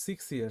ruled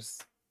 6 years.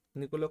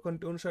 Nicolás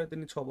কন্টি অনুসারে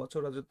তিনি 6 বছর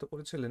রাজত্ব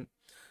করেছিলেন।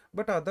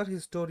 But other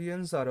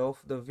historians R of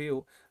the view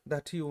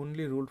that he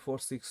only ruled for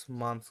 6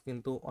 months.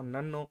 কিন্তু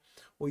অন্যান্য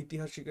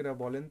ঐতিহাসিকেরা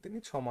বলেন তিনি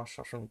 6 মাস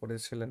শাসন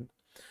করেছিলেন।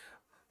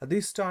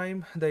 This time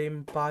the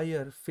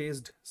empire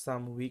faced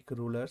some week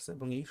rulers.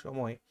 এবং এই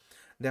সময়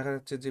দেখা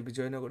যাচ্ছে যে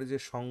বিজয়নগরে যে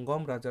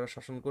সঙ্গম রাজারা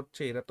শাসন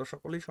করছে, এরা তো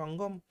সকলেই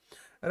সঙ্গম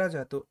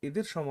রাজা, তো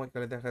এদের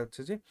সময়কালে দেখা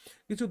যাচ্ছে যে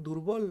কিছু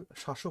দুর্বল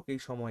শাসক এই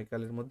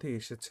সময়কালের মধ্যে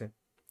এসেছে।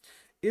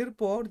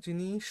 এরপর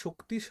যিনি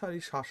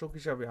শক্তিশালী শাসক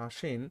হিসাবে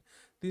আসেন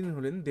তিনি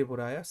হলেন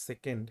দেবরায়া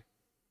সেকেন্ড।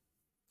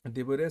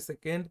 দেবরায়া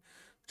সেকেন্ড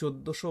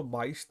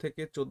 1422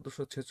 থেকে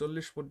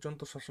 1446 পর্যন্ত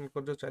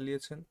শাসনকার্য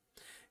চালিয়েছেন।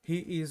 He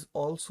is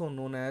also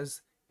known as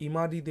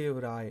ইমাদি দেব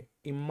রায়।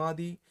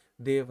 ইম্মাদি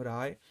দেব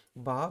রায়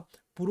বা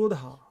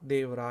পুরোধা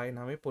দেব রায়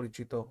নামে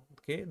পরিচিত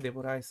কে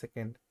Debray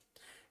second.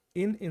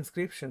 In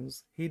inscriptions,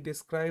 he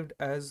described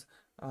as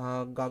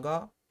Gaga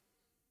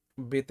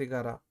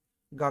বেতেগারা।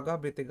 Gaga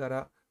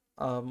বেতেগারা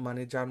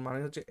মানে যার মানে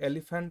হচ্ছে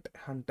এলিফ্যান্ট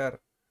হান্টার,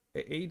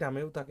 এই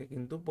নামেও তাকে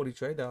কিন্তু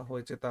পরিচয় দেওয়া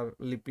হয়েছে তার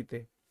লিপিতে।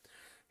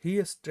 He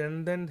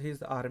strengthened his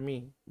army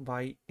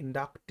by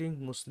inducting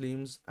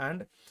Muslims and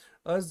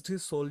urged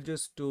his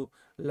soldiers to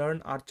learn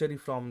archery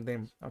from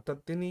them. অর্থাৎ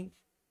তিনি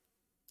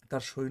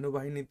তার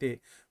সৈন্যবাহিনীতে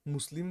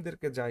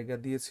মুসলিমদেরকে জায়গা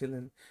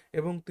দিয়েছিলেন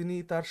এবং তিনি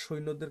তার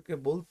সৈন্যদেরকে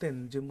বলতেন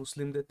যে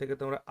মুসলিমদের থেকে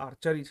তোমরা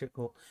আর্চারি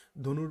শেখো,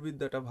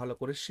 ধনুর্বিদ্যাটা ভালো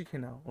করে শিখে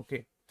নাও। ওকে,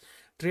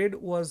 trade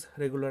was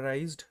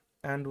রেগুলারাইজড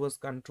and was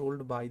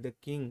controlled by the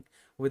king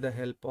with the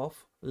help of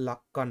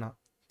লাক্কানা।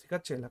 ঠিক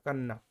আছে,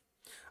 লাকান্না।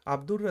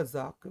 Abdur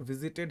Razzak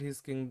visited his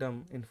kingdom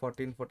in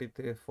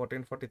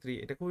 1443।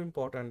 এটা খুব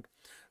ইম্পর্ট্যান্ট।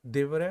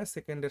 দেবরায়া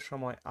সেকেন্ডের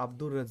সময়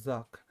আব্দুর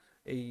রাজ্জাক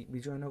এই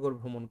বিজয়নগর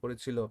ভ্রমণ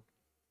করেছিল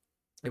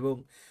এবং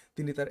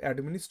তিনি তার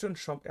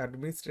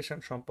অ্যাডমিনিস্ট্রেশন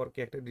সম্পর্কে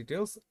একটা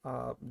ডিটেলস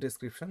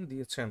ডেসক্রিপশন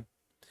দিয়েছেন।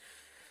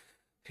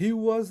 হি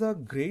ওয়াজ a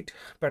great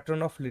patron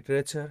of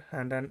literature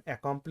and an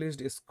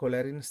accomplished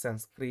scholar in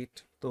সংস্কৃত।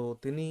 তো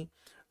তিনি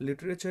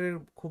লিটারেচারের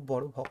খুব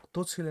বড় ভক্ত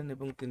ছিলেন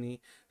এবং তিনি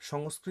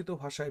সংস্কৃত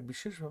ভাষায়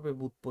বিশেষভাবে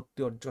ব্যুৎপত্তি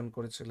অর্জন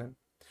করেছিলেন।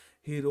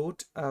 হি রোট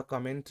আ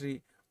commentary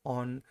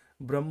on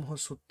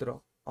Brahmasutra,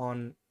 on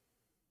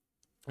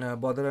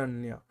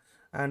বদরান্য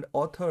and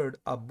অথার্ড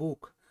a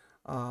book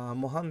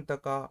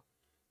মহান্তকা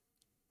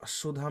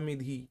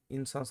সুধামিধি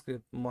in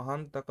সংস্কৃত।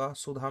 মহান্তকা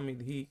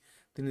সুধামিধি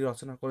তিনি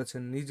রচনা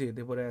করেছেন নিজে,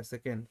 দেবরায়া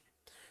second.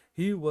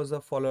 He was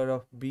a follower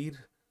of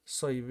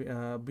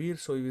বীর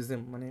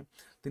শৈবিজম, মানে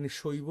তিনি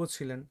শৈব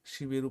ছিলেন,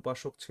 শিবের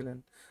উপাসক ছিলেন।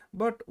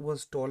 But was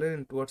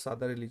tolerant towards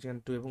other religion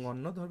two, এবং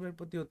অন্য ধর্মের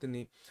প্রতিও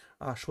তিনি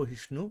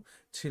সহিষ্ণু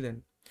ছিলেন।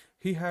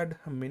 He had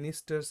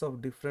ministers of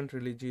different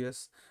religious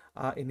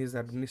in his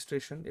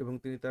administration, এবং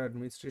তিনি তার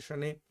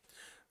অ্যাডমিনিস্ট্রেশনে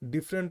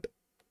ডিফারেন্ট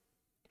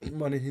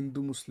মানে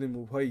হিন্দু মুসলিম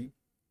উভয়ই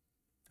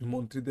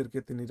মন্ত্রীদেরকে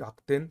তিনি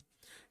রাখতেন।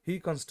 হি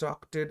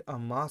constructed a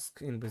mask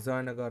in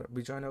Bijoynagar.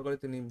 বিজয়নগরে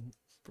তিনি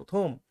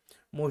প্রথম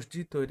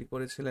মসজিদ তৈরি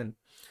করেছিলেন।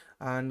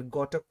 And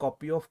got a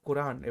copy of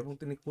কোরআন, এবং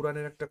তিনি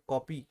কোরআনের একটা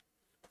কপি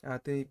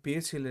তিনি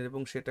পেয়েছিলেন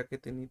এবং সেটাকে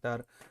তিনি তার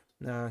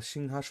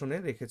সিংহাসনে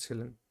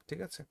রেখেছিলেন। ঠিক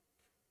আছে,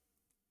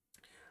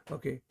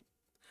 ওকে।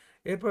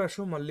 এরপর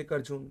আসো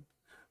মল্লিকার্জুন।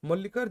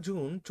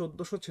 মল্লিকার্জুন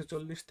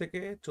 1446 থেকে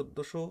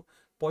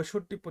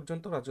 1465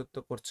 পর্যন্ত রাজত্ব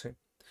করছে।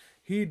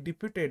 হি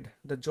defeated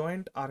the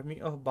joint army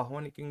of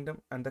Bahmani kingdom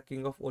and the king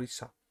of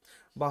Odisha.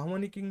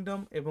 Bahmani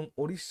kingdom এবং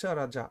ওড়িশা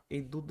রাজা,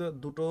 এই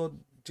দুটো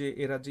যে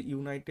এরা যে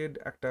ইউনাইটেড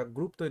একটা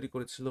গ্রুপ তৈরি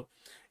করেছিল,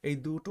 এই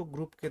দুটো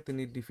গ্রুপকে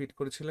তিনি ডিফিট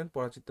করেছিলেন,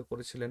 পরাজিত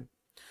করেছিলেন।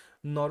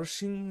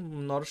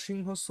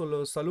 Narasimha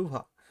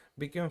সালুভা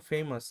became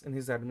famous in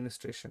his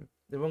administration.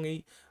 এবং এই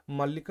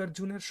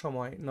মল্লিকার্জুনের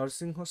সময়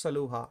নরসিংহ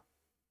সালুভা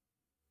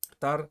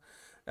তার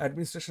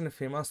অ্যাডমিনিস্ট্রেশনে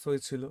ফেমাস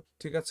হয়েছিল।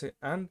 ঠিক আছে,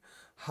 and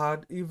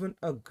had even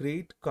a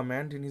great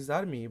command in his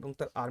army, এবং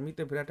তার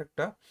আর্মিতে বিরাট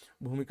একটা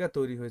ভূমিকা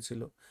তৈরি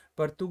হয়েছিল।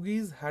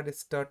 Portuguese had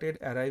started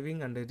arriving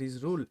under his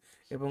rule.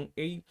 এবং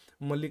এই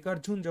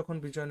মল্লিকার্জুন যখন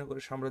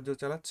বিজয়নগরের সাম্রাজ্য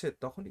চালাচ্ছে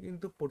তখনই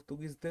কিন্তু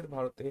পর্তুগিজদের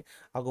ভারতে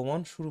আগমন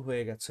শুরু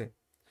হয়ে গেছে।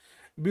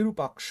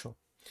 বিরূপাক্ষ,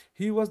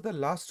 হি was the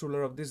last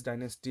ruler of this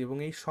dynasty. এবং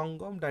এই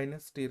সঙ্গম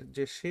ডাইনেস্টির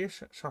যে শেষ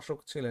শাসক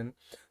ছিলেন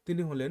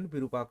তিনি হলেন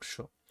বিরূপাক্ষ।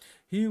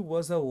 হি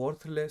ওয়াজ আ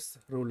ওয়ার্থলেস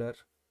রুলার,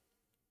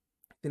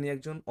 তিনি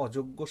একজন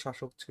অযোগ্য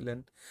শাসক ছিলেন।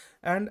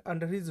 And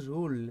under his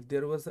rule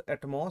there was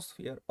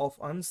atmosphere of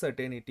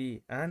uncertainty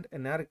and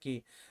anarchy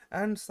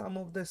and some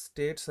of the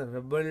states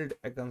রেবেলড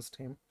against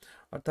হিম।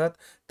 অর্থাৎ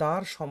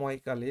তার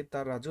সময়কালে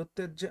তার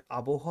রাজত্বের যে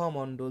আবহাওয়া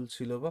মণ্ডল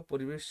ছিল বা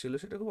পরিবেশ ছিল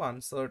সেটা খুব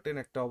আনসার্টেন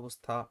একটা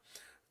অবস্থা,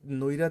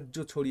 নৈরাজ্য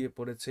ছড়িয়ে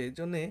পড়েছে। এই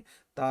জন্যে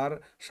তার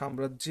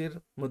সাম্রাজ্যের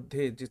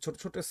মধ্যে যে ছোট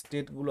ছোট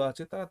স্টেটগুলো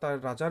আছে তারা তার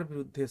রাজার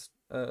বিরুদ্ধে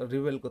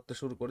রিবেল করতে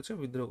শুরু করেছে,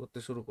 বিদ্রোহ করতে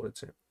শুরু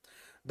করেছে।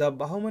 The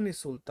Bahmani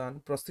Sultan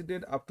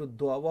proceeded up to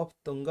doab of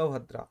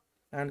তুঙ্গাভদ্রা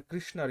and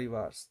Krishna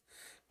reverse.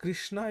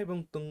 Krishna এবং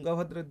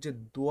তুঙ্গাভদ্রার যে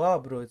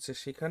দোয়াব রয়েছে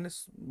সেখানে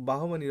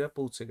বাহমানিরা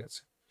পৌঁছে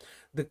গেছে।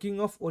 The king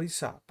of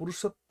Odisha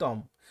Purushottam,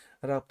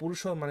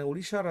 মানে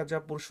ওড়িশা রাজা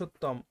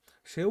পুরুষোত্তম,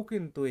 সেও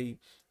কিন্তু এই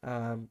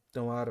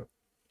তোমার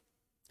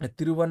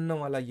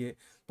তিরুবান্নামালাইয়ে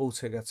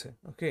পৌঁছে গেছে।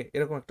 ওকে,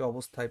 এরকম একটা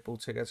অবস্থায়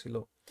পৌঁছে গেছিল।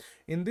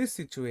 In this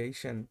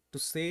situation, to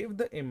save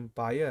the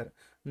empire,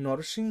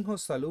 Narasimha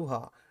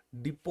সালুহা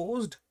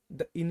ডিপোজড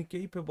the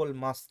incapable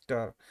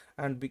master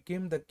and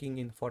became the king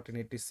in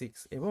 1486।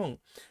 এবং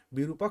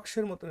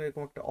বিরূপাক্ষের মতন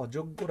এরকম একটা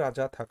অযোগ্য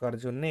রাজা থাকার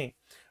জন্যে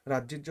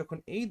রাজ্যের যখন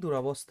এই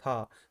দুরবস্থা,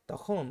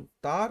 তখন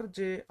তার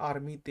যে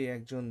আর্মিতে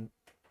একজন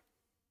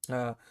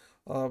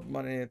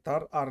মানে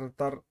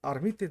তার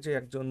আর্মিতে যে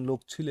একজন লোক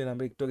ছিলেন,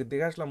 আমি একটু আগে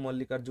দেখে আসলাম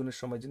মল্লিকার্জুনের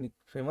সময় যিনি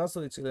ফেমাস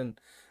হয়েছিলেন,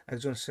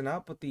 একজন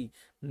সেনাপতি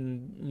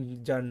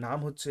যার নাম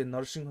হচ্ছে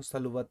নরসিংহ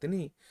সালুবা,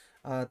 তিনি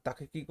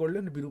তাকে কি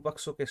করলেন,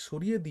 বিরূপাক্ষকে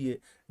সরিয়ে দিয়ে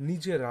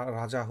নিজে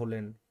রাজা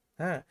হলেন।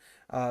 হ্যাঁ,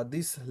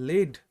 this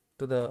lead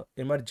to the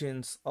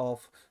emergence of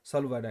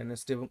সালুবা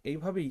dynasty. এবং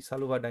এইভাবেই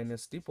সালুবা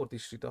ডাইনেস্টি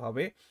প্রতিষ্ঠিত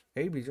হবে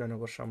এই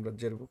বিজয়নগর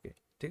সাম্রাজ্যের বুকে।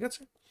 ঠিক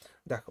আছে,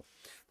 দেখো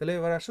তাহলে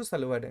এবার আসো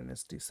সালুবা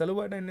ডাইনেস্টি।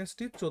 সালুবা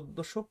ডাইনেস্টি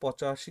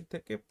 1485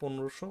 থেকে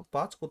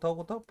 1505, কোথাও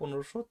কোথাও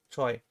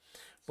 1506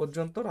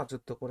 পর্যন্ত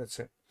রাজত্ব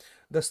করেছে।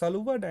 The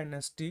সালুবা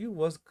dynasty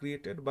was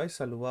created by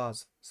সালুয়াস।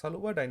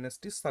 সালুবা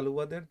dynasty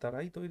সালুবাদের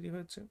দ্বারাই তৈরি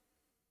হয়েছে।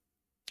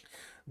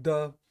 দ্য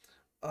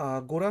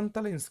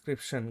গোরান্তালা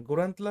ইনস্ক্রিপশন,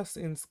 গোরান্তলাস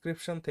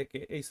ইনস্ক্রিপশন থেকে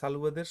এই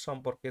সালুবাদের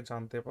সম্পর্কে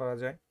জানতে পারা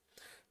যায়।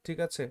 ঠিক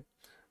আছে,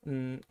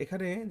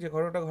 এখানে যে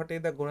ঘটনাটা ঘটে,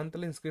 the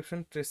গোরান্তলা inscription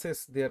traces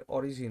there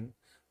origin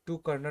to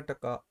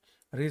Karnataka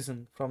region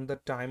from the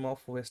time of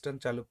Western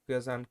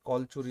Chalukyas and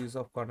Kolchuris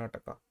of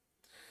Karnataka.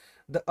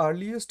 The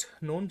earliest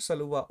known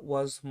Saluva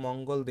was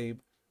Mongol Dev,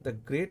 the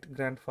great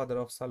grandfather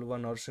of Saluva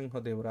Narsingh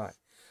Dev Rai.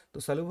 তো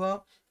সালুভা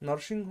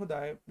নরসিংহ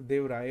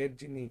দেব রায়ের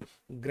যিনি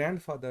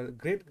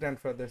great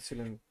grandfather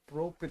ছিলেন,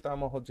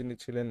 প্রপিতামহ যিনি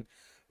ছিলেন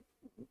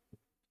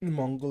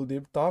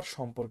মঙ্গলদেব, তার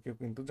সম্পর্কেও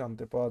কিন্তু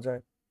জানতে পাওয়া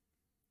যায়।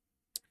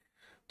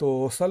 তো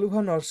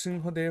সালুভা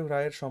নরসিংহদেব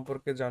রায়ের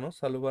সম্পর্কে জানো।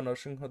 সালুভা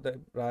নরসিংহদেব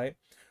রায়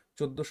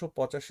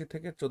 1485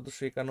 থেকে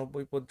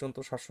 1491 পর্যন্ত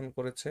শাসন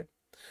করেছে।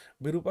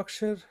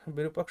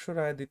 বিরূপাক্ষ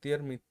রায়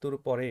দ্বিতীয়ের মৃত্যুর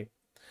পরে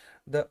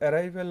the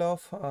arrival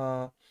of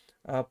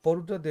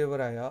Porda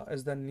Devaraya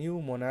as the new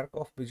monarch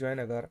of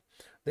Vijayanagara,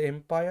 the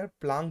empire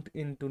plunged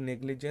into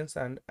negligence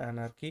and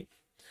anarchy.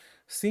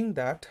 Seeing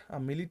that a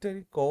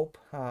military coup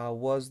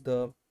was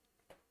the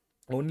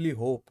only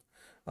hope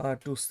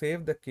to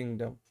save the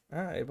kingdom,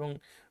 এবং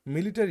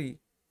military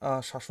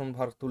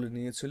শাসনভার তুলে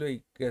নিয়েছিল এই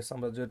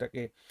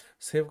সাম্রাজ্যটাকে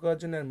save করার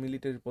জন্য। আর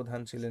military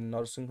প্রধান ছিলেন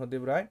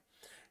নরসিংহদেব রায়।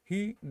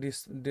 হি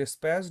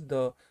dispatched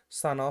the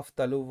son of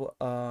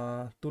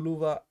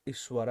Tuluva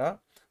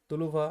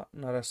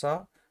Narasa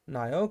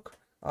Nayak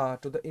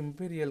to the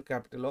imperial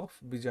capital of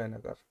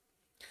Vijayanagar.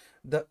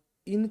 The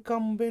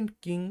incumbent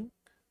king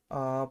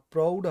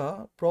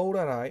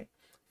Proudarai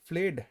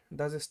fled,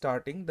 thus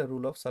starting the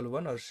rule of Saluva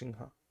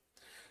Narsingha.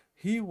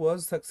 He was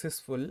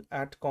successful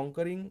at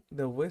conquering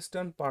the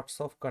western parts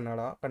of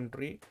Kannada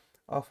country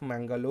of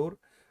Mangalore,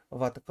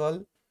 Vatkal,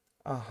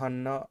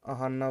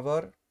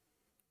 Hannavar,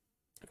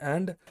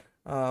 and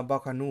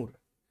Bakanur.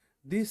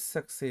 This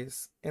success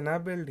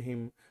enabled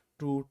him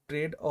two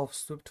trade of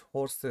Swift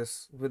হোর্সেস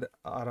with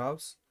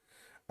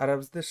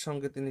আরবসদের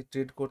সঙ্গে তিনি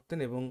trade করতেন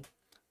এবং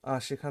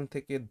সেখান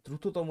থেকে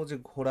দ্রুততম যে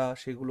ঘোড়া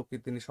সেগুলোকে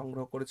তিনি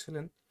সংগ্রহ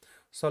করেছিলেন।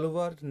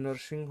 সালুভার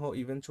নরসিংহ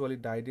ইভেনচুয়ালি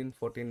ডাইড ইন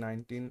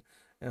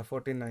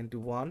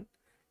 1491।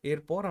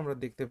 এরপর আমরা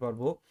দেখতে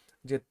পারবো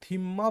যে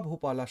থিম্মা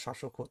ভোপালা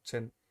শাসক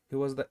হচ্ছেন। হি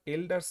was the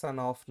এল্ডার son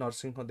of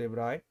Narasimhadeva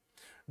Roy.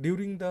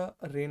 During the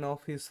rain of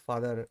his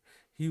father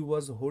he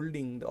was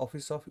holding the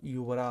office of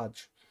যুবরাজ,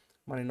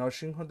 মানে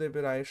নরসিংহদেব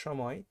রায়ের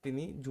সময়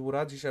তিনি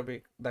যুবরাজ হিসাবে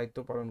দায়িত্ব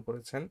পালন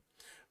করেছেন।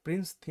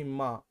 Prince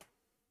থিম্মা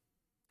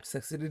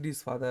succeeded his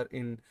father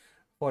in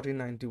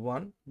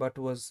 1491 but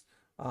was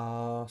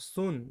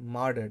soon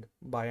murdered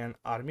by an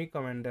army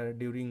commander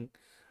during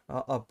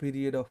a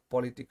period of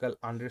political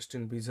unrest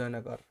in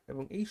Vijayanagar।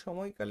 এবং এই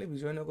সময়কালে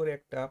বিজয়নগরে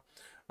একটা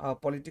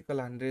পলিটিক্যাল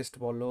আনরেস্ট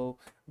বলো,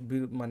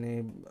 মানে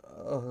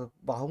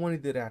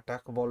বাহুমনিদের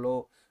অ্যাটাক বলো,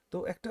 তো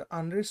একটা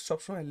আনরেস্ট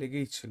সবসময়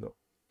লেগেই ছিল।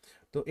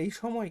 তো এই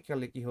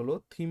সময়কালে কি হলো,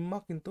 থিম্মা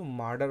কিন্তু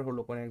মার্ডার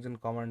হলো কোনো একজন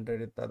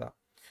কমান্ডারের দ্বারা।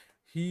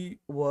 হি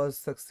ওয়াজ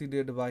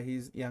succeeded by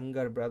his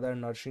younger brother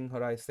Narasimha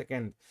Roy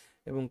second,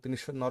 এবং তিনি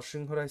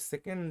নরসিংহ রায়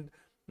সেকেন্ড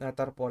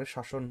তারপরে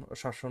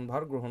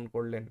শাসনভার গ্রহণ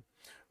করলেন।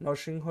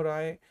 নরসিংহ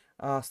রায়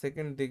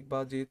সেকেন্ড দেখবা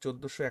যে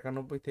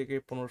 1491 থেকে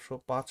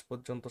 1505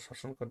 পর্যন্ত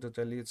শাসন কার্য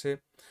চালিয়েছে।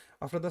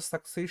 After the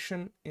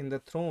succession in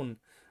the thrown,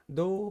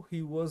 দো হি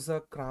ওয়াজ আ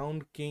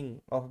crowned king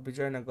of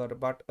Bijoynagar,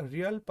 but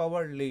real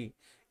power লে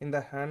in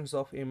the hands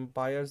of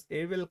empires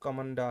evil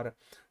commander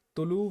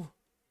Tuluva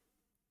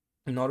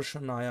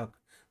নরসনায়ক।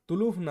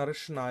 Tuluva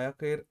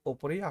নরসনায়কের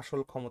ওপরেই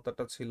আসল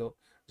ক্ষমতাটা ছিল,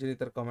 যিনি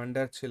তার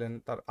কমান্ডার ছিলেন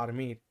তার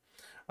আর্মির,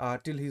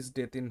 till his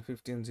death in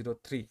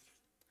 1503.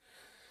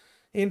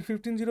 In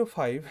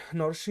 1505,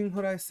 Narsimha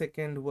Rai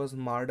II was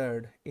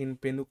murdered in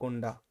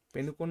Penukonda.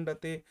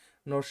 পেনুকোন্ডাতে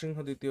Narasimha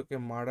দ্বিতীয়কে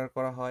murder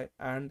করা হয়,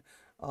 and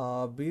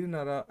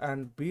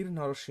বীর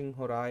নরসিংহ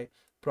রায়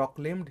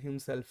proclaimed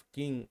himself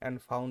king and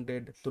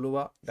founded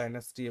তুলুভা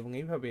dynasty, এবং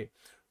এইভাবে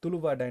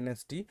তুলুভা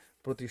ডাইনাস্টি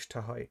প্রতিষ্ঠা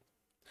হয়।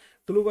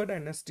 তুলুভা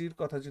ডাইনাস্টির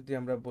কথা যদি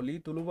আমরা বলি,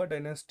 তুলুভা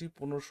ডাইনাস্টি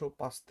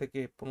 1505 থেকে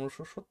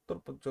 1570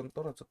 পর্যন্ত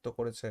রাজত্ব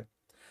করেছে।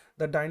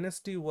 The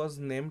dynasty was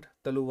named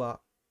Taluva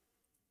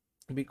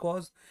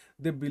because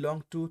they belong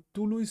to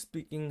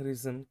Tulu-speaking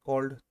region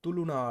called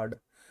Tulunad,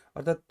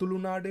 অর্থাৎ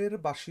তুলুনাডের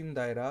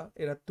বাসিন্দারা,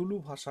 এরা তুলু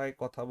ভাষায়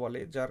কথা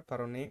বলে, যার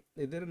কারণে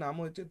এদের নাম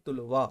হয়েছে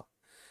তুলুভা।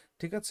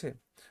 ঠিক আছে।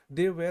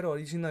 They were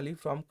originally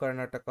from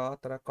Karnataka,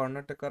 তারা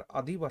কর্ণাটকার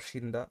আদি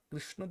বাসিন্দা।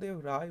 কৃষ্ণদেব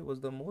রায় was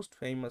the most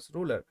famous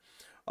ruler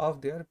of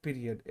their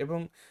period, এবং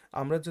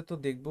আমরা যত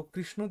দেখব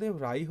কৃষ্ণদেব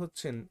রায়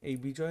হচ্ছেন এই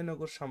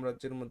বিজয়নগর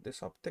সাম্রাজ্যের মধ্যে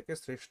সব থেকে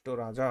শ্রেষ্ঠ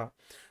রাজা।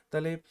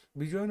 তাহলে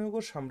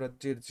বিজয়নগর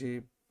সাম্রাজ্যের যে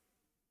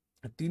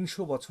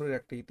 300 বছরের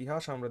একটা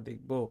ইতিহাস আমরা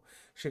দেখব,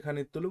 সেখানে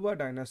তুলুভা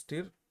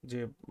ডাইনাস্টির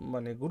যে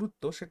মানে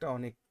গুরুত্ব সেটা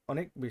অনেক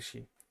অনেক বেশি।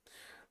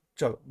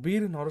 চলো,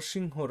 বীর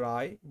নরসিংহ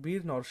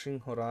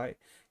রায়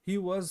he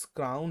was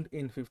crowned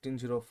in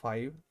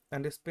 1505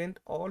 and spent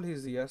all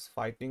his years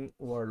fighting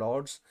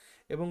warlords,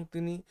 এবং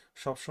তিনি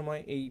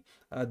সবসময় এই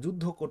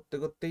যুদ্ধ করতে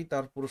করতেই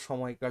তার পুরো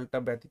সময়কালটা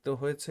ব্যতীত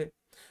হয়েছে।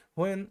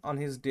 when on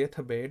his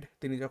deathbed,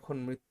 তিনি যখন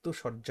মৃত্যু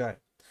শয্যায়,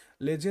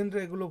 লেজেন্ডরা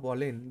এগুলো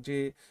বলেন যে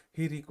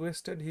he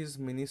requested his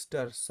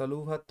minister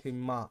সালুভা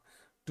থিম্মা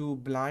to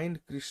blind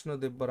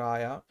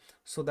Krishnadeva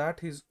so that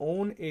his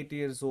own 8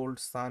 years old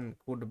son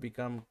could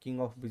become king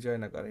of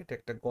Vijayanagara। এটা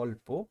একটা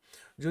গল্প,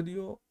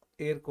 যদিও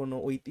এর কোনো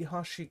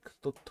ঐতিহাসিক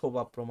তথ্য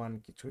বা প্রমাণ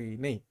কিছুই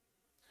নেই।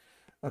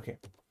 ওকে,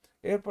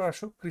 এরপর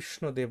আসো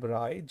কৃষ্ণদেব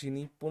রায়,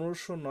 যিনি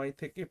 1509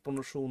 থেকে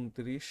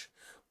 1529,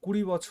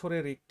 20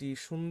 বছরের একটি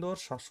সুন্দর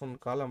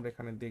শাসনকাল আমরা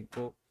এখানে দেখব।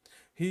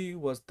 হি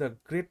was the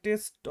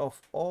greatest of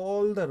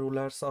all the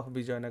rulers of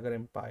Bijoynagar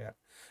empire.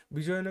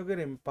 Bijoynagar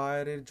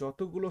এম্পায়ারের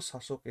যতগুলো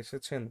শাসক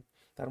এসেছেন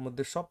তার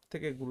মধ্যে সব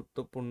থেকে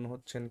গুরুত্বপূর্ণ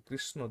হচ্ছেন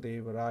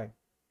কৃষ্ণদেব রায়।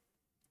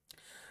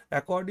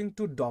 অ্যাকর্ডিং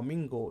টু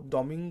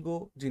ডমিঙ্গো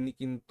যিনি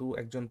কিন্তু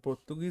একজন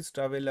পর্তুগিজ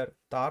ট্রাভেলার,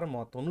 তার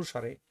মত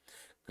অনুসারে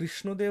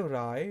কৃষ্ণদেব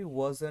রায়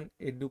was an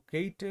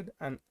educated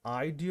and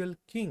ideal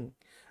king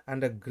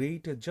and a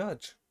great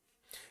জাজ।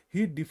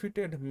 He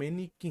defeated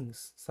many kings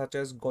such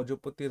as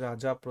Gajapati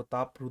Raja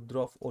Pratap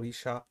Rudra of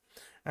Orissa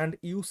and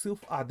Yusuf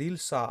Adil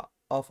Shah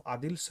of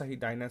Adil Shahi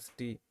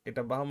dynasty,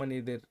 এটা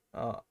বাহমানিদের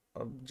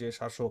যে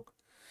শাসক,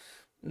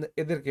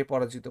 এদেরকে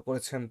পরাজিত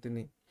করেছেন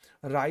তিনি।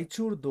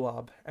 Raichur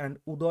doab and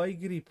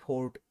Udaygiri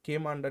fort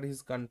came under his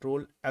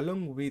control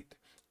along with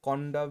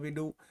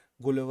Kondavidu,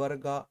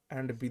 Gulbarga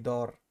and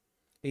Bidar।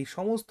 এই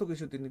সমস্ত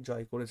কিছু তিনি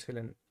জয়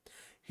করেছিলেন।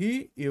 হি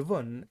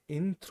ইভেন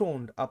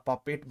ইনথ্রোনড আ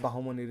পাপেট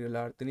বাহমনি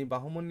রুলার, তিনি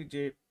বাহমনি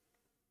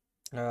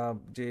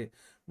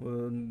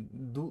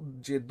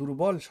যে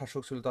দুর্বল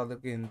শাসক ছিল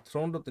তাদেরকে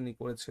ইনথ্রোনড তিনি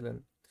করেছিলেন।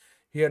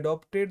 হি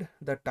adopted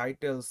the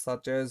titles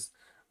such as,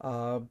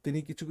 তিনি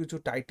কিছু কিছু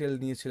টাইটেল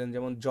নিয়েছিলেন,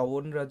 যেমন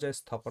যবন রাজা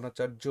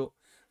স্থাপনাচার্য,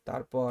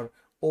 তারপর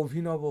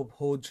অভিনব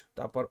ভোজ,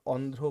 তারপর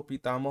অন্ধ্র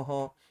পিতামহ,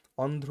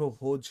 অন্ধ্র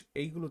ভোজ,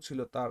 এইগুলো ছিল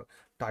তার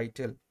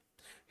title.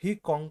 He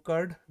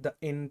conquered the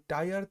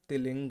entire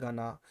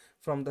Telangana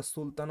from the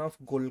Sultan of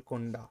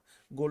Golconda.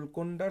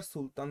 গোলকোন্ডার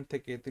সুলতান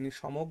থেকে তিনি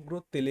সমগ্র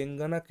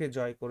তেলেঙ্গানাকে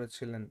জয়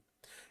করেছিলেন।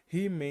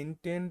 হি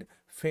মেইনটেন্ড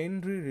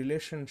friendly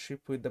relationship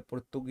with the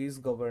Portuguese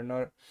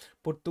governor.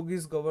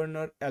 Portuguese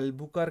governor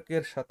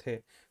অ্যালবুকার্কের সাথে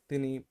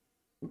তিনি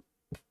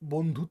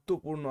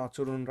বন্ধুত্বপূর্ণ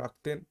আচরণ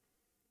রাখতেন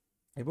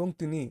এবং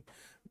তিনি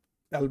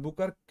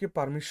অ্যালবুকার্ককে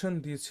পারমিশন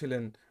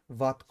দিয়েছিলেন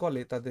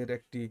ভাতকলে তাদের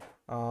একটি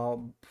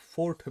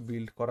ফোর্ট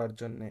বিল্ড করার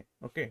জন্যে।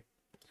 ওকে,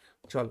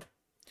 চল।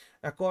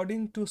 অ্যাকর্ডিং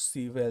টু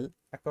সিভেল,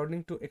 অ্যাকর্ডিং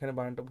টু, এখানে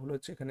বানানটা ভুল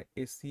হচ্ছে, এখানে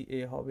ACA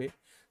হবে।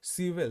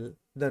 সিভেল,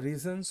 the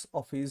reasons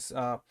of his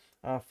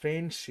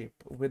friendship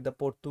with the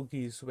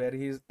Portuguese were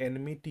his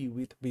enmity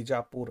with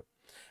Bijapur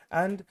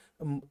and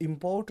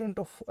import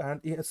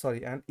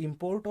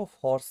of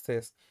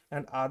horses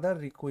and other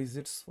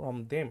requisites from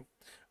them.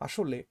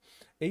 আসলে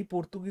এই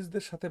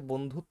পর্তুগিজদের সাথে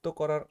বন্ধুত্ব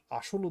করার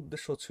আসল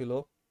উদ্দেশ্য ছিল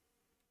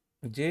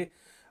যে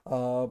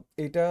আহ,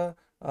 এটা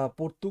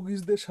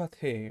পর্তুগিজদের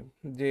সাথে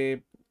যে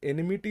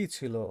এনিমিটি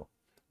ছিল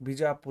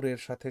বিজাপুরের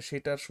সাথে,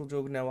 সেটার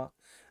সুযোগ নেওয়া,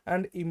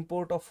 অ্যান্ড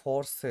ইম্পোর্ট অফ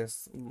হর্সেস,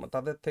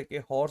 তাদের থেকে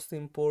হর্স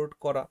ইম্পোর্ট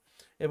করা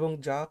এবং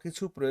যা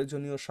কিছু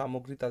প্রয়োজনীয়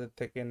সামগ্রী তাদের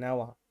থেকে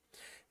নেওয়া।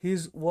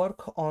 His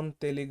work on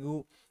Telugu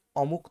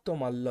অমুক্ত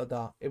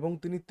Malyada, এবং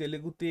তিনি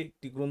তেলেগুতে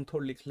একটি গ্রন্থ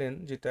লিখলেন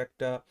যেটা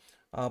একটা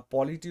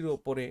পলিটির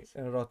ওপরে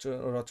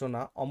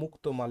রচনা,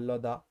 অমুক্ত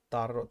মাল্যদা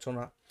তার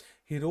রচনা।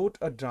 হি রোট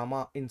আ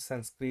ড্রামা ইন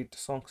সংস্কৃত,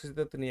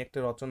 সংস্কৃতে তিনি একটা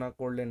রচনা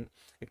করলেন,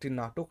 একটি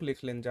নাটক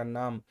লিখলেন যার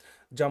নাম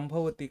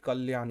Jambavati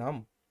Kalyanam.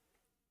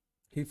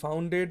 He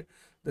founded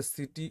the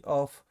city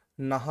of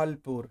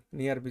নাহালপুর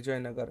near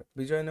Bijoynagar,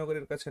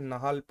 বিজয়নগরের কাছে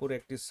নাহালপুর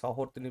একটি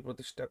শহর তিনি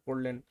প্রতিষ্ঠা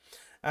করলেন।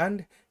 অ্যান্ড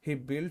হি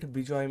বিল্ড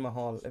বিজয়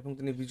মহল, এবং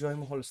তিনি বিজয়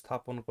মহল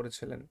স্থাপন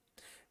করেছিলেন।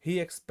 হি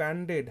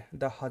এক্সপ্যান্ডেড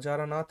দ্য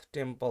হাজারানাথ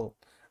টেম্পল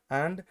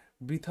অ্যান্ড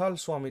বিথাল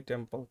স্বামী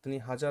টেম্পল, তিনি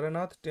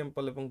হাজারানাথ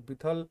টেম্পল এবং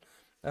বিথাল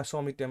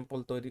স্বামী টেম্পল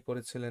তৈরি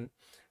করেছিলেন।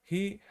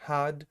 হি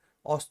হ্যাড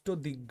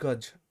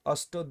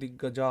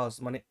অষ্টদিগ্গজাস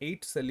মানে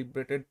 8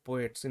 celebrated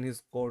poets in his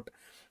court,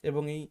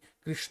 এবং এই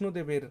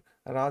কৃষ্ণদেবের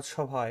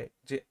রাজসভায়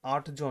যে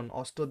 8জন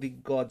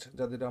অষ্টদিগ্গজ,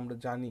 যাদের আমরা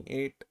জানি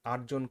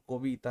 8জন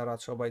কবি তার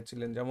রাজসভায়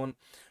ছিলেন, যেমন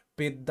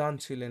পেদ্দান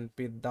ছিলেন,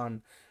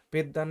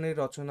 পেদ্দানের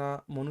রচনা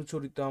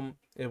মনুচরিতম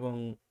এবং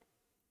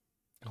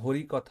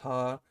হরিকথা,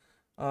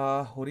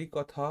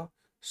 হরিকথা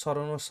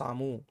শরণ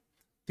সামু।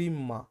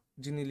 তিম্মা,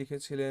 যিনি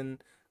লিখেছিলেন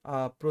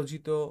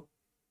প্রজিত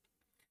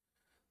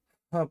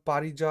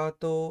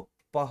পারিজাত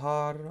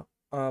পাহাড়,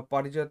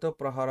 পারিজাত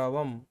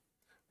প্রহারবম।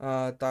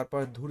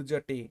 তারপর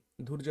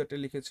ধুরজাটে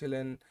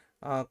লিখেছিলেন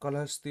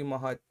কলহস্তি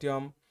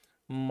মাহাত্ম্যম।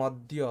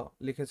 মদ্য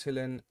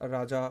লিখেছিলেন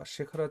রাজা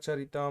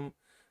শেখরাচারিতম।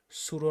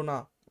 সুরনা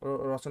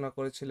রচনা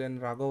করেছিলেন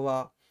রাঘবা।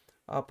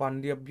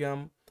 পাণ্ড্যাব্যাম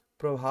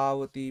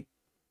প্রভাবতী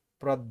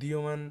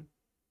প্রদ্যুম্ন।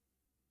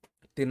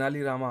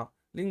 তেনালি রামা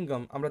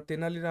লিঙ্গম, আমরা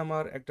তেনালি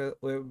রামার একটা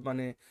ওয়েব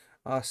মানে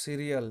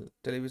সিরিয়াল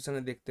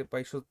টেলিভিশনে দেখতে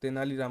পাই। শুধু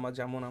তেনালি রামা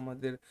যেমন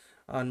আমাদের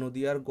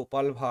নদিয়ার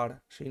গোপাল ভাঁড়,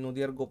 সেই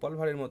নদিয়ার গোপাল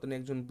ভাঁড়ের মতন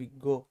একজন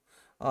বিজ্ঞ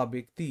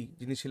ব্যক্তি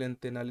যিনি ছিলেন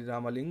তেনালি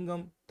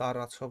রামালিঙ্গম, তার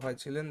রাজসভায়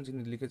ছিলেন,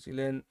 যিনি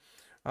লিখেছিলেন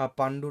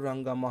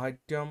পাণ্ডুরাঙ্গা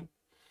মাহাত্ম্যম।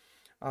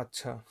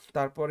 আচ্ছা,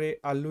 তারপরে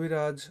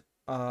আল্লুইরাজ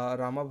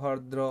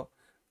রামাভদ্র,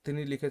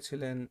 তিনি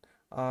লিখেছিলেন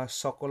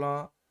সকলা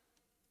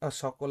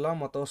সকলা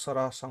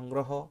মতসরা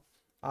সংগ্রহ।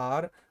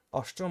 আর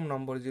 8ম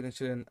নম্বরে যিনি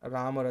ছিলেন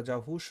রাম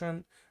রাজাভূষণ,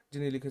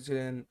 যিনি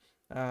লিখেছিলেন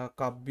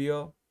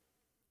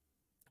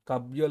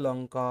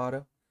কাব্যলঙ্কার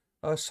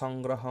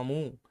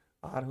সংগ্রহমু,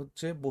 আর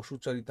হচ্ছে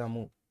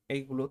বসুচরিতামু।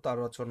 এইগুলো তার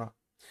রচনা।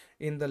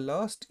 In the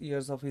last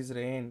years of his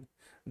rain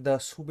the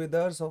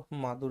সুবেদার্স of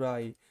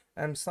Madurai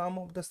and some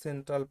of the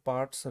central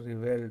parts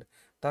রিভেলড,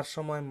 তার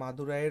সময়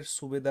মাদুরাইয়ের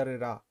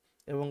সুবেদারেরা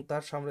এবং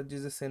তার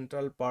সাম্রাজ্যের যে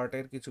সেন্ট্রাল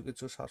পার্টের কিছু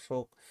কিছু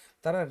শাসক,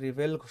 তারা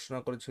রিভেল ঘোষণা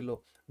করেছিল,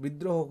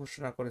 বিদ্রোহ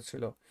ঘোষণা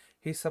করেছিল।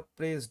 হি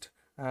suppressed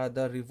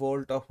the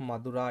revolt of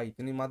Madurai,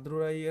 তিনি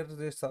মাদুরাইয়ের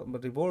যে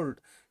রিভোল্ট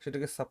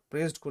সেটাকে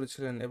সাপ্রেসড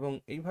করেছিলেন, এবং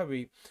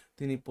এইভাবেই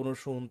তিনি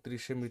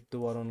 1529-এ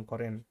মৃত্যুবরণ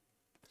করেন।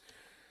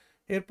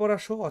 এরপর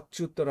আসো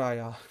অচ্যুত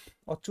রায়া।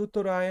 অচ্যুত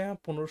রায়া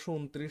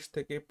 1529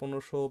 থেকে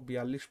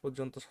 1542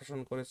 পর্যন্ত শাসন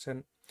করেছেন।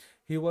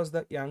 হি was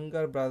the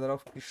younger brother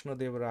of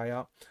Krishnadeva Raya,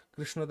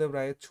 Krishnadeva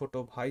রায়ের ছোট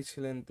ভাই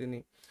ছিলেন তিনি,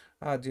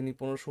 যিনি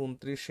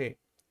 1529-এ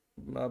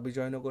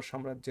বিজয়নগর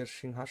সাম্রাজ্যের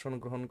সিংহাসন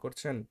গ্রহণ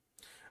করছেন।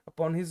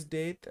 Upon his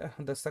death,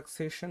 the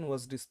succession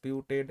was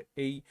disputed.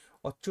 এই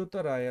অচ্যুত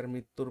রায়ের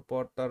মৃত্যুর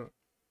পর তার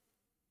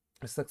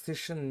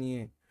সাকসেশন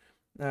নিয়ে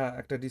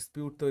একটা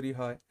ডিসপিউট তৈরি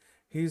হয়।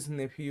 His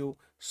nephew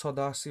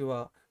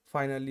Sadasiva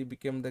finally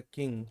became the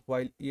king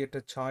while yet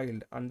a child.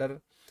 Under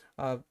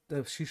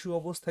শিশু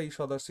অবস্থায়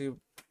সদাশিব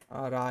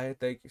রায়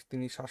তাই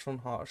তিনি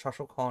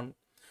শাসক হন।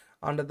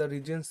 আন্ডার দ্য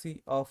রিজেন্সি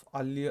অফ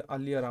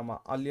আলিয়ারামা,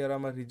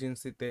 আলিয়ারামার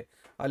রিজেন্সিতে,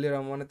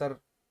 আলিয়ারামা মানে তার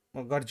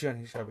গার্জিয়ান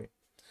হিসাবে।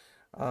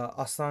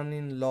 আসান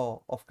ইন ল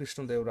অফ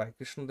কৃষ্ণদেব রায়,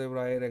 কৃষ্ণদেব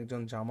রায়ের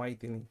একজন জামাই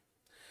তিনি।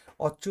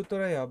 Achyuta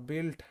Raya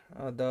built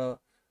the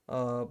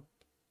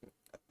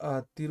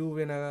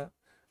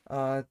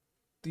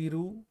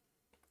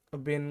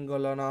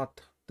তিরুবেঙ্গলনাথ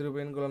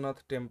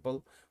Tiruvengalanath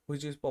temple,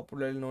 which is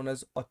popularly known as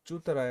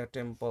Achyutaraya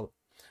temple.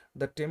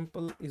 The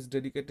temple is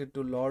dedicated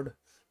to Lord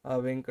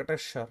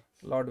Venkateshwar.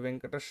 Lord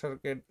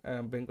ভেঙ্কটেশ্বরকে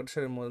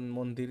ভেঙ্কটেশ্বরের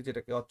মন্দির,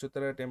 যেটাকে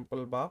অচ্যুতারায় টেম্পল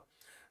বা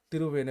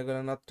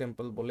তিরুভেনগরনাথ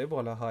টেম্পল বলে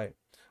বলা হয়।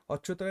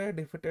 অচ্যুতারায়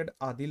ডিফিটেড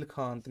আদিল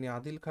খান, তিনি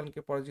আদিল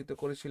খানকে পরাজিত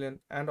করেছিলেন,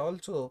 and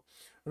also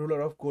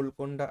ruler of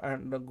Golconda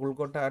and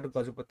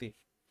Gajapati.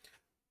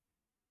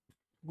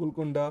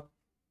 Golconda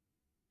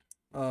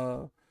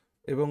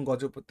এবং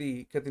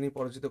গজপতিকে তিনি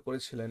পরাজিত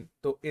করেছিলেন।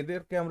 তো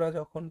এদেরকে আমরা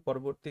যখন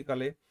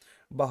পরবর্তীকালে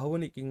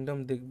বাহুবলী কিংডম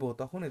দেখব,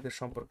 তখন এদের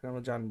সম্পর্কে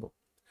আমরা জানবো।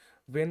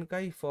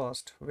 Venkai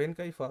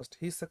first,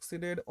 he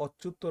succeeded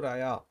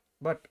Achyutaraya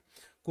but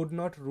could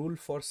not rule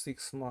for 6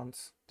 months.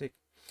 ঠিক,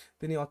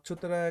 তিনি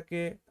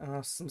অচ্যুতরায়াকে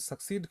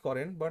সাকসিড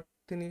করেন, বাট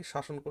তিনি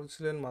শাসন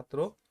করেছিলেন মাত্র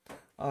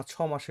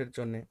 6 মাসের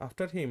জন্য।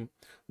 After him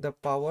the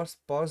powers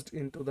passed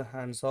into the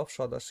hands of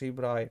Sadashiv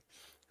রায়।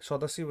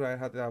 সদাশিব রায়ের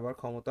হাতে আবার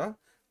ক্ষমতা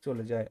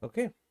চলে যায়।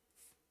 ওকে,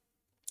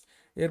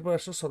 এরপর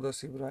আসলো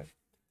সদাশিব রায়।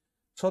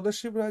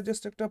 সদাশিব রায়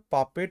জাস্ট একটা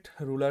পাপেট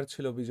রুলার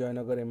ছিল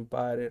Bijoynagar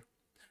এম্পায়ারের।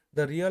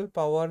 The real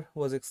power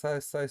was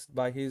exercised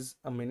by his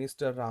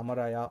minister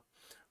রামারায়া।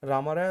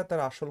 রামারায়া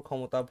তার আসল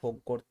ক্ষমতা ভোগ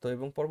করত,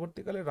 এবং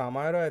পরবর্তীকালে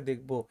রামারায়া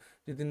দেখব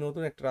যে তিনি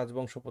নতুন একটা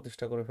রাজবংশ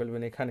প্রতিষ্ঠা করে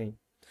ফেলবেন এখানেই।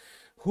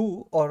 হু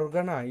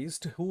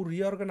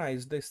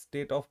রিঅর্গানাইজড the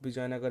state of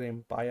Bijoynagar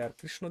empire.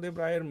 Krishnadeva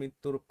রায়ের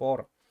মৃত্যুর পর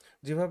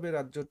যেভাবে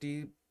রাজ্যটি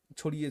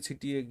ছড়িয়ে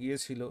ছিটিয়ে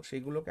গিয়েছিল,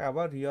 সেগুলোকে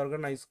আবার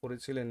রিঅর্গানাইজ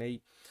করেছিলেন এই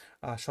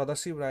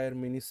সদাশিব রায়ের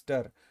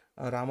minister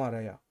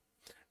রামারায়া।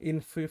 In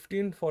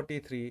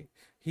 1543,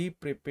 he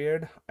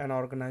prepared an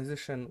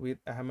organization with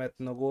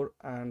Ahmednagar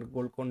and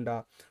Golconda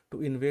to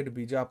invade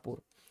Bijapur.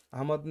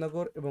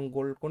 Ahmednagar এবং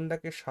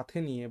গোলকোন্ডাকে সাথে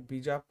নিয়ে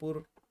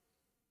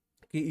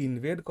বিজাপুরকে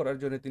ইনভেড করার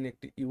জন্য তিনি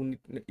একটি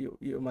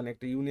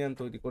একটা ইউনিয়ন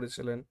তৈরি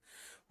করেছিলেন,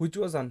 which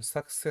was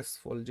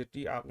unsuccessful,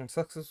 যেটি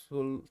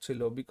আনসাকসেসফুল ছিল,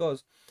 because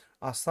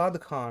Asad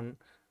Khan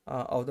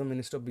of the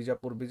minister of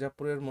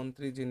বিজাপুরের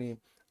মন্ত্রী যিনি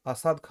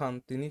আসাদ খান,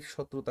 তিনি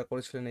শত্রুতা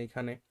করেছিলেন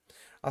এইখানে।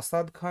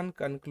 Asad Khan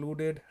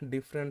concluded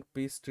different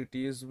peace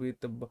treaties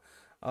with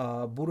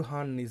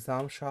Burhan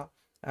Nizam Shah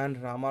and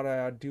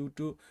Ramaraya, due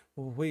to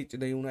which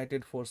the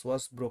united force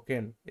was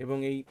broken. এবং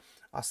এই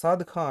আসাদ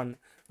খান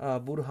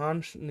বুরহান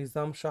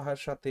নিজাম শাহের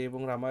সাথে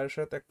এবং রামায়ের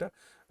সাথে একটা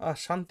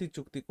শান্তি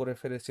চুক্তি করে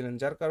ফেলেছিলেন,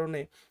 যার কারণে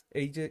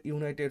এই যে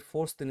ইউনাইটেড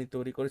ফোর্স তিনি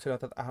তৈরি করেছিলেন,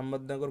 অর্থাৎ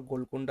আহমদনগর,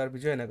 গোলকোন্ডার,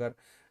 বিজয়নগর,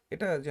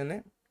 এটা জেনে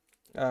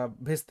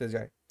ভেস্তে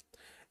যায়।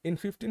 In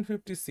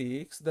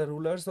 1556, the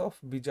rulers of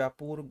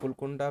Bijapur,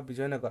 Golconda,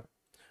 Vijayanagar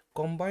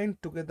combined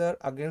together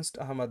against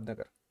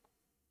Ahmednagar.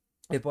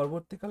 এর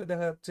পরবর্তীকালে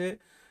দেখা যাচ্ছে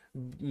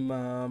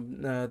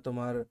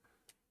তোমার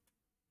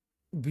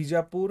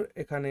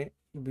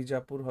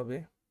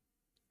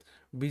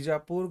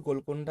বিজাপুর,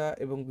 গোলকোন্ডা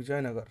এবং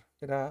বিজয়নগর,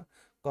 এরা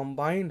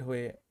কম্বাইন্ড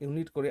হয়ে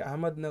ইউনিট করে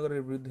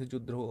আহমদনগরের বিরুদ্ধে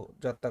যুদ্ধ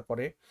যাত্রা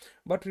করে।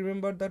 But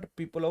remember that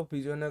people of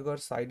Bijoynagar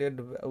sided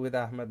with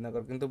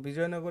Ahmednagar, কিন্তু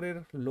বিজয়নগরের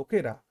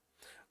লোকেরা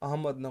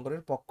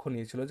আহমদনগরের পক্ষ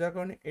নিয়েছিল, যার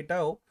কারণে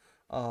এটাও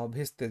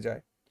ভেস্তে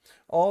যায়।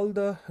 All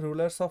the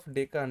rulers of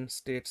Deccan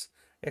states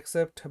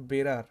except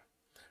Berar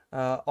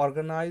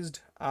organized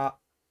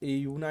a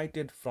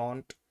united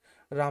front.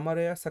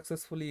 Ramaraya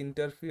successfully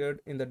interfered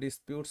in the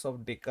disputes of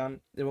Deccan,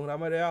 এবং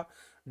রামারায়া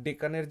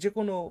ডেকানের যে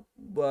কোনো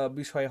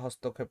বিষয়ে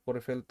হস্তক্ষেপ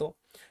করে ফেলতো।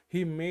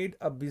 He made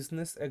a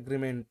business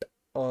agreement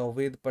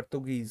with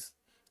Portuguese.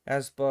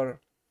 As per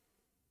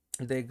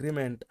the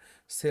agreement,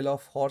 sale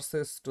of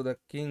horses to the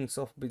kings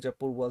of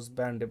Bijapur was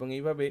banned. এবং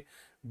এইভাবে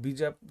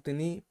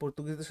তিনি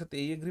পর্তুগিজদের সাথে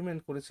এই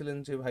এগ্রিমেন্ট করেছিলেন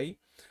যে ভাই,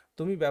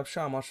 তুমি ব্যবসা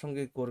আমার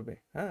সঙ্গে করবে,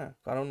 হ্যাঁ,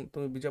 কারণ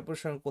তুমি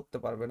বিজাপুরের সঙ্গে করতে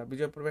পারবে না।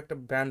 বিজাপুরে একটা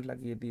ব্যান্ড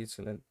লাগিয়ে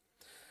দিয়েছিলেন।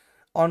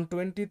 On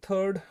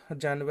 23rd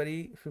January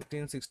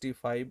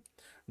 1565,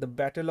 the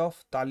Battle of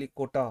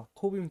Talikota,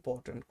 খুব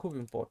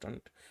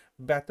ইম্পর্ট্যান্ট,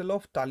 ব্যাটেল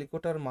অফ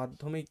তালিকোটার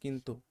মাধ্যমেই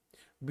কিন্তু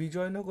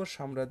বিজয়নগর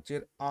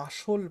সাম্রাজ্যের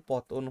আসল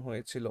পতন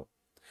হয়েছিল।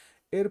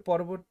 এর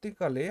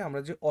পরবর্তীকালে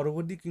আমরা যে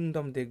অরবিডু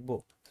কিংডম দেখব,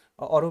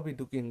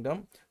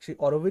 সেই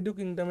অরবিডু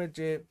কিংডমের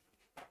যে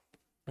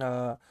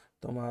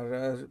তোমার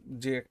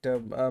যে একটা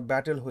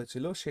ব্যাটেল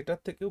হয়েছিল, সেটার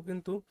থেকেও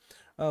কিন্তু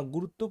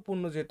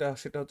গুরুত্বপূর্ণ সেটা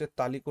হচ্ছে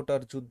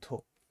তালিকোটার যুদ্ধ।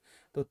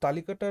 তো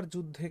তালিকোটার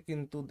যুদ্ধে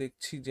কিন্তু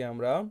দেখছি যে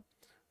আমরা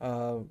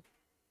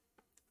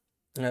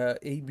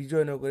এই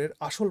বিজয়নগরের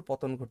আসল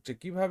পতন ঘটছে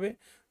কিভাবে,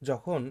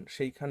 যখন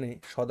সেইখানে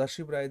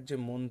সদাশিব রায়ের যে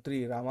মন্ত্রী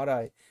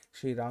রামারায়,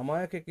 সেই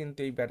রামায়াকে কিন্তু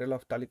এই ব্যাটেল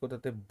অফ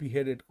টালিকোটাতে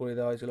বিহেডেড করে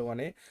দেওয়া হয়েছিল,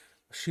 মানে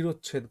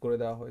শিরচ্ছেদ করে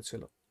দেওয়া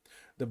হয়েছিল।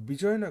 The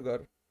Bijoynagar,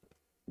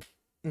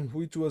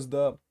 which was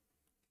the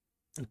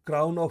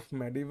crown of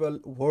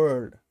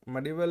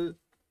medieval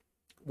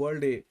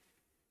ওয়ার্ল্ডে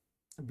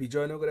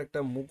বিজয়নগর একটা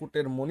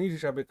মুকুটের মণি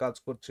হিসাবে কাজ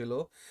করছিল,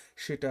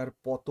 সেটার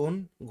পতন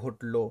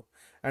ঘটল।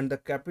 And the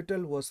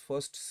capital was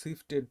first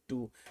shifted to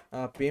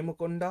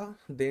পেমকোন্ডা,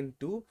 then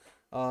two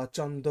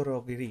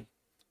Chandragiri.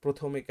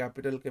 প্রথমে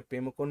ক্যাপিটালকে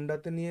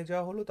পেমকোন্ডাতে নিয়ে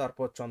যাওয়া হলো,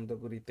 তারপর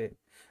চন্দ্রগিরিতে।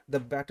 The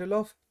battle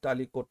of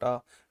টালিকোটা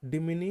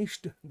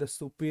diminished the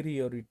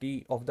superiority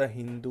of the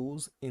Hindus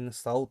in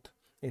south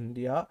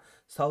India,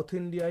 south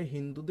ইন্ডিয়ায়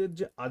হিন্দুদের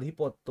যে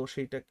আধিপত্য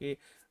সেইটাকে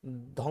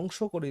ধ্বংস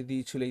করে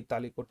দিয়েছিল এই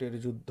তালিকটের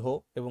যুদ্ধ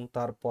এবং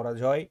তার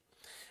পরাজয়,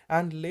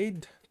 and led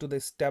to the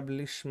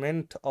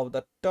establishment of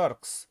the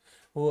Turks,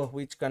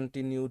 which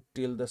continued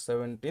till the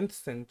 17th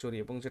century,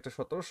 এবং যেটা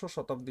 17শো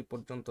শতাব্দী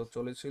পর্যন্ত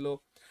চলেছিল।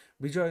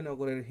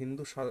 বিজয়নগরের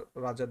হিন্দু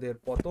রাজাদের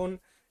পতন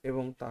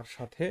এবং তার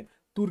সাথে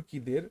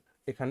তুর্কিদের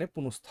এখানে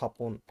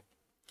পুনঃস্থাপন।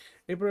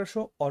 এরপর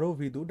আসো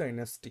অরবিদু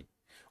ডাইনাস্টি।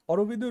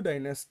 অরবিদু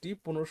ডাইনাস্টি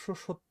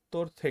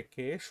 1570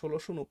 থেকে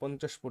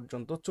 1649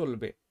 পর্যন্ত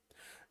চলবে।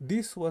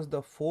 This was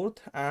the fourth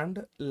and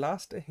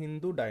last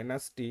Hindu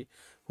dynasty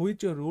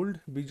which ruled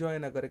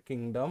Vijayanagara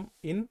kingdom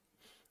in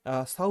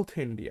South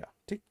India.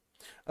 ঠিক,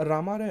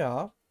 Ramaraya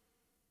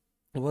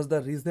was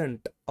the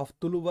regent of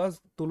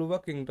Tuluva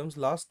kingdom's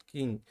last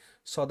king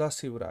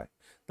Sadasiv Rai.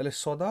 তাহলে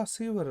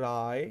সদাশিব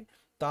রায়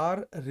তার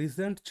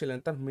রিজেন্ট ছিলেন,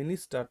 তার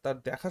মিনিস্টার, তার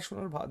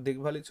দেখাশোনার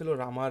দেখভালি ছিল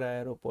রামা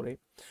রায়ের ওপরে,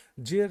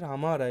 যে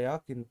রামা রায়া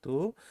কিন্তু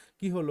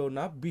কি হলো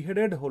না,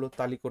 বিহেডেড হলো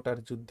তালিকোটার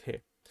যুদ্ধে।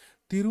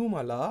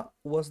 Tirumala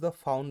was the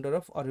founder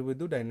of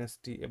অরবিদু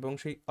dynasty, এবং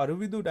সেই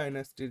অরবিদু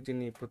ডাইনাস্টির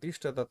যিনি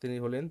প্রতিষ্ঠাতা তিনি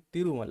হলেন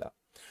তিরুমালা।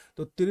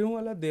 তো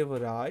তিরুমালা দেব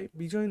রায়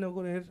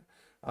বিজয়নগরের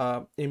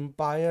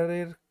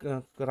এম্পায়ারের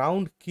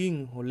ক্রাউন্ড কিং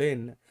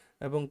হলেন,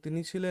 এবং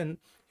তিনি ছিলেন,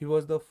 হি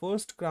was the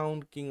first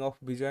crowned king of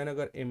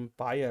Bijoynagar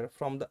empire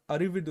from the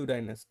অরবিদু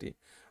dynasty.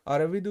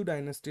 অরবিদু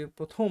ডাইনাস্টির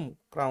প্রথম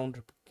ক্রাউন্ড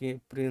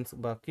প্রিন্স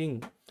বা কিং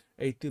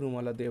এই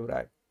তিরুমালা দেব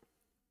রায়।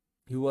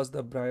 হি was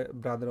the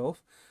brother of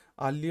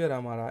Alia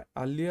রামারায়।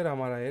 Alia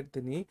রামারায়ের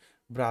তিনি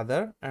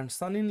brother and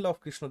San in law of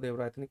Krishnadeva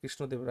রায়, তিনি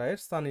কৃষ্ণদেব রায়ের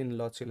সান ইন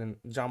ল ছিলেন,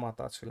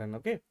 জামাতা ছিলেন।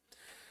 ওকে,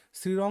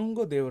 শ্রীরঙ্গ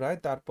দেবরায়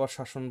তারপর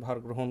শাসনভার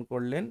গ্রহণ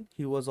করলেন।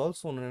 হি ওয়াজ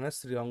অলসো নোন অ্যাজ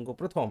শ্রীরঙ্গ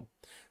প্রথম।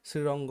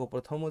 শ্রীরঙ্গ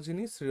প্রথমও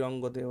যিনি,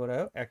 শ্রীরঙ্গ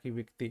দেবরায়ও একই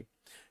ব্যক্তি।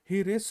 হি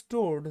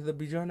restored the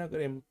Bijoynagar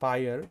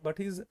empire, but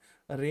his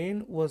reign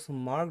was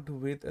marked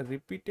with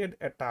repeated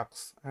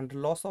attacks and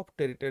loss of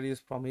territories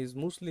from his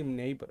Muslim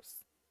neighbors.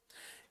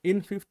 In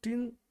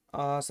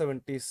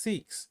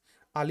 1576,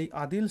 Ali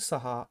Adil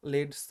Saha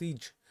laid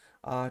siege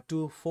to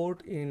fort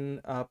in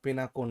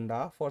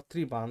Penakonda for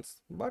 3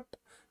 months, but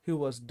he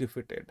was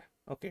defeated.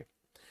 ওকে,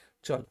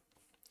 চল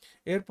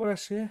এরপর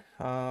আসে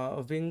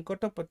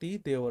ভেঙ্কটপতি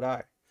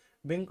দেবরায়।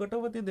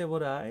 ভেঙ্কটপতি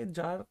দেবরায়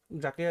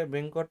যাকে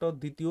ভেঙ্কট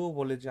দ্বিতীয়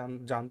বলে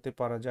জানতে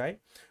পারা যায়।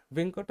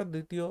 ভেঙ্কট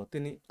দ্বিতীয়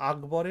তিনি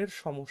আকবরের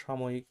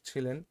সমসাময়িক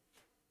ছিলেন।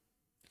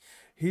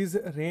 His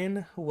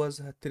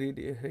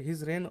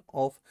reign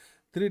of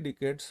 3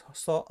 decades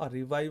saw a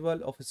revival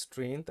of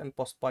strength and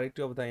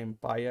prosperity of the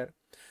empire.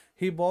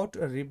 He brought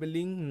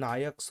rebelling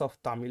Nayaks of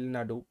Tamil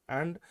Nadu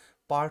and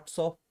parts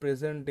of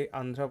present-day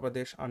Andhra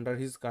Pradesh under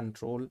his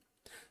control.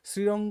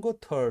 শ্রীরঙ্গ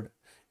third,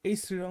 এই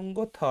শ্রীরঙ্গ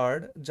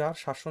third যার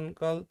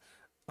শাসনকাল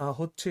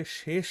হচ্ছে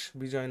শেষ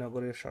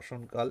বিজয়নগরের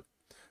শাসনকাল,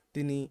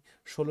 তিনি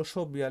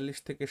 1642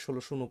 থেকে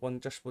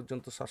 1649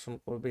 পর্যন্ত শাসন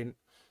করবেন।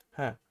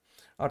 হ্যাঁ,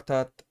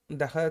 অর্থাৎ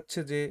দেখা যাচ্ছে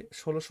যে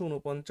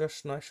 1649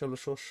 নয়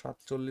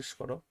 1647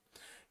 করো।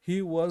 হি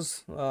was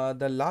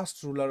the last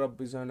ruler of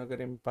Bijoynagar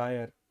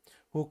empire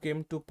who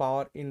came to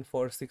power in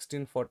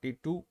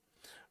 1642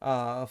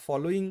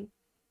 following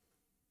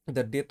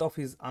the death of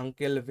his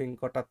uncle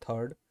Venkata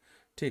III.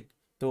 ঠিক,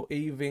 তো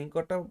এই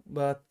ভেঙ্কটা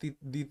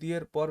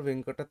দ্বিতীয়ের পর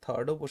ভেঙ্কটা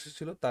থার্ডও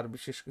বসেছিল, তার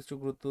বিশেষ কিছু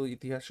গুরুত্ব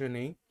ইতিহাসে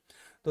নেই।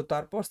 তো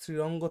তারপর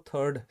শ্রীরঙ্গ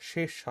থার্ড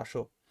শেষ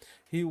শাসক।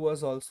 হি was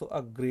also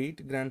a great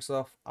grandson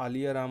of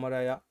Alia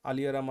রামারায়া।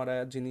 Alia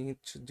রামারায়া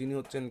যিনি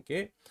হচ্ছেন কে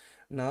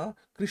না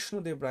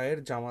কৃষ্ণদেব রায়ের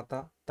জামাতা,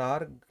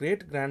 তার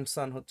গ্রেট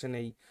গ্র্যান্ডসন হচ্ছেন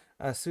এই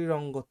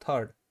শ্রীরঙ্গ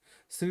third.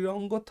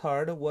 শ্রীরঙ্গ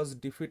third was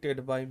defeated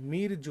by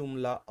Mir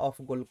Jumla of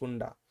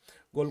Golconda.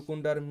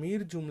 গোলকুন্ডার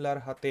Mir জুমলার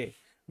হাতে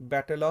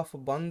ব্যাটেল অফ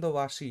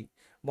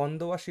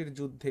বন্দবাসীর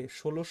যুদ্ধে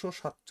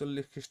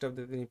 1647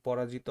 খ্রিস্টাব্দে তিনি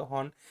পরাজিত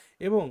হন,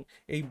 এবং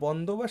এই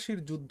বন্দবাসীর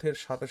যুদ্ধের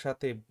সাথে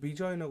সাথে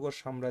বিজয়নগর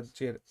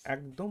সাম্রাজ্যের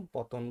একদম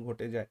পতন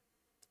ঘটে যায়।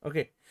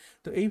 ওকে,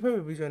 তো এইভাবে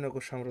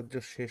বিজয়নগর সাম্রাজ্য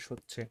শেষ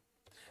হচ্ছে।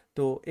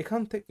 তো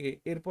এখান থেকে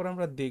এরপর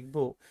আমরা দেখব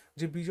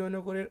যে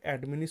বিজয়নগরের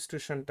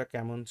অ্যাডমিনিস্ট্রেশনটা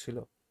কেমন ছিল।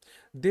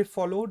 দে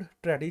ফলোড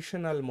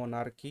ট্র্যাডিশনাল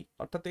মনার্কি,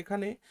 অর্থাৎ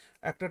এখানে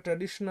একটা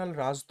ট্র্যাডিশনাল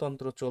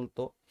রাজতন্ত্র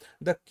চলতো।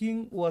 The king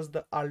was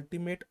the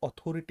ultimate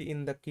authority in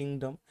the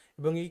kingdom,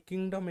 এবং এই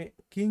কিংডমে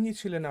কিংই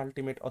ছিলেন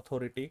ultimate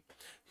authority.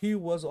 He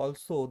was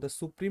also the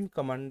supreme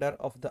commander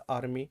of the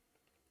army.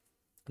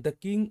 The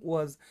king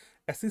was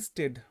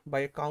assisted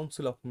by A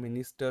council of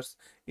ministers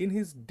in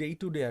his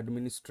day-to-day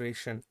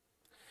administration.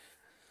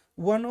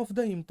 One of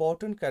the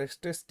important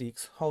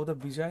characteristics of the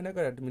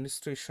Vijayanagar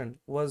administration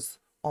was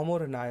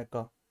Amar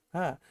Nayaka.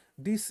 হ্যাঁ,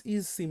 this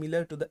is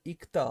similar to the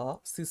ইকতা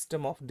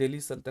system of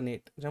Delhi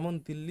সালতানেট। যেমন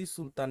দিল্লি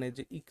সুলতানে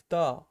যে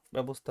ইকতা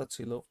ব্যবস্থা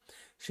ছিল,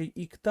 সেই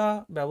ইকতা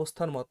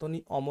ব্যবস্থার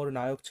মতনই অমর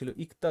নায়ক ছিল।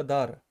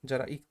 ইকতাদার,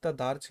 যারা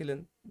ইকতাদার ছিলেন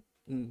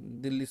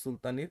দিল্লি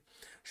সুলতানের,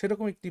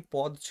 সেরকম একটি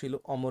পদ ছিল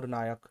অমর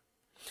নায়ক,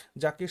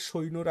 যাকে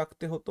সৈন্য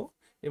রাখতে হতো,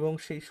 এবং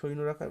সেই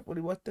সৈন্য রাখার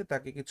পরিবর্তে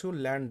তাকে কিছু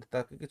ল্যান্ড,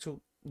 তাকে কিছু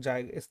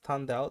স্থান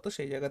দেওয়া হতো,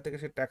 সেই জায়গা থেকে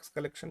সে ট্যাক্স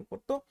কালেকশন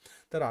করতো,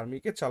 তার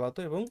আর্মিকে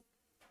চালাতো এবং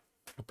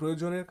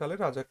প্রয়োজনের কালে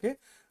রাজাকে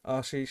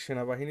সেই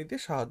সেনাবাহিনীতে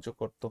সাহায্য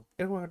করত,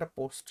 এরকম একটা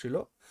পোস্ট ছিল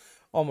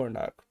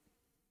অমরনায়ক।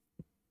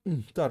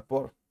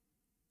 তারপর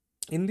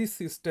in this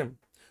system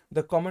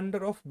the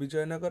commander of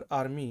Vijayanagar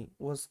army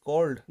was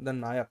called the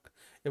নায়ক,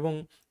 এবং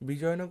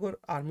বিজয়নগর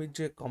আর্মির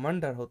যে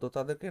কমান্ডার হতো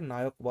তাদেরকে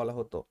নায়ক বলা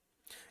হতো।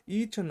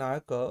 Each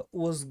Nayaka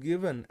was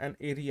given an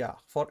area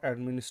for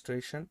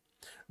administration.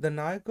 The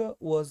Nayaka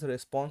was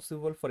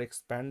responsible for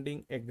expanding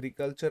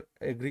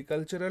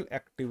agricultural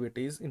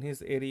activities in his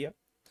area.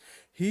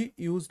 He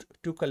used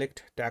to collect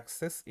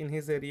taxes in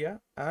his area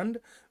and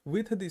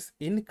with this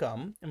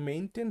income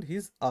maintained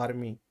his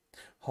army,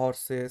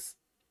 horses,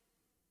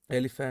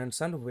 elephants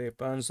and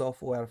weapons of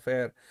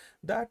warfare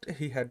that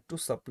he had to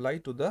supply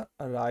to the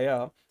Raya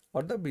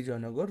or the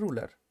Vijayanagar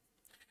ruler.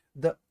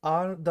 The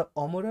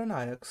Amara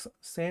Nayaks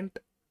sent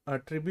a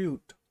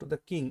tribute to the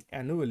king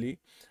annually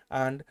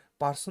and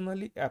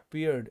personally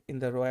appeared in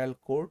the royal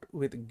court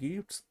with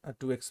gifts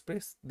to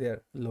express their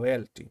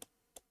loyalty.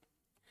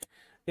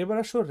 এবার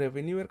আসো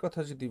revenue এর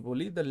কথা যদি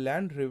বলি, the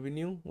land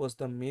revenue was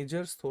the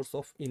major source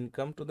of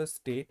income to the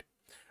state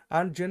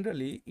and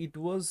generally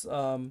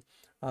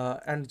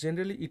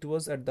it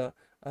was at the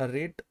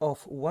rate of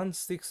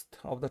 1/6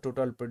 of the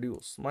total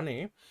produce, মানে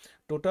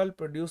total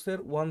প্রডিউসের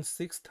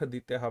 1/6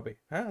 দিতে হবে।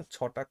 হ্যাঁ,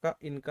 6 টাকা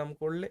ইনকাম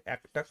করলে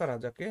 1 টাকা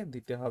রাজাকে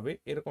দিতে হবে,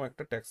 এরকম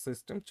একটা ট্যাক্স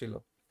সিস্টেম ছিল।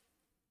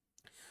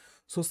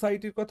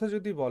 সোসাইটির কথা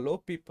যদি বলো,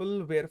 people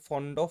were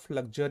fond of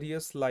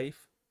luxurious life,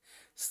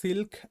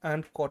 silk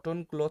and cotton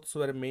cloths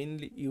were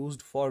mainly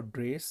used for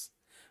dress,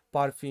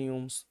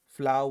 perfumes,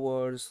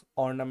 flowers,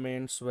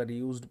 ornaments were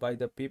used by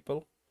the people.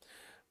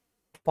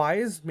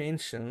 Pious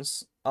mentions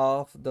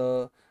of the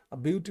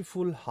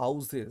beautiful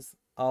houses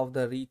of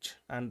the rich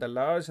and the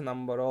large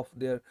number of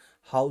their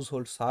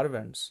household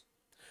servants.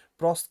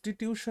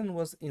 Prostitution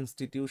was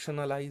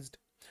institutionalized.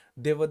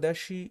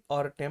 Devadashi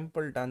or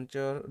temple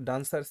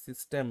dancer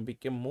system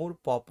became more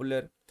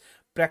popular.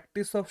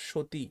 Practice of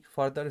Sati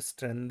further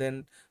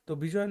strengthened. তো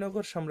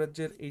বিজয়নগর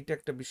সাম্রাজ্যের এইটা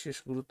একটা বিশেষ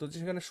গুরুত্ব,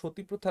 যেখানে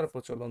সতী প্রথার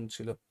প্রচলন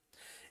ছিল।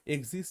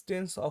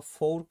 Existence of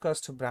four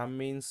caste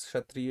Brahmins,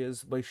 ক্ষত্রিয়স,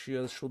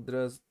 Vaishyas,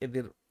 শূদ্রস,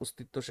 এদের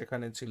অস্তিত্ব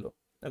সেখানে ছিল।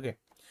 ওকে,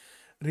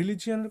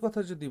 রিলিজিয়ানের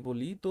কথা যদি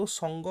বলি, তো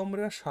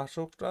সঙ্গমরা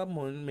শাসকরা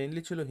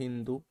মেনলি ছিল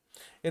হিন্দু,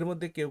 এর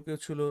মধ্যে কেউ কেউ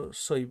ছিল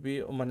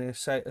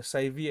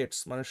সাইভিয়েটস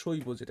মানে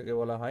শৈব যেটাকে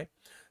বলা হয়।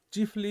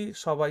 চিফলি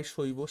সবাই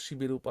শৈব,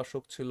 শিবের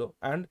উপাসক ছিল।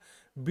 And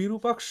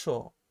Virupaksha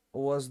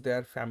was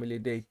there family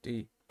deity,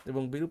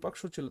 এবং বিরূপাক্ষ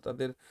ছিল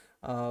তাদের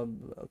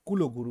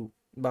কুলগুরু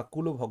বা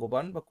কুল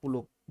ভগবান বা কুল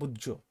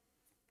পূজ্য।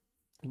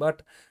 বাট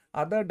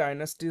আদার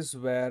ডাইনাস্টিস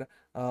ওয়্যার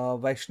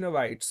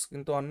বৈষ্ণবাইটস,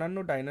 কিন্তু অন্যান্য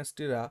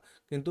ডাইনাস্টিরা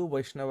কিন্তু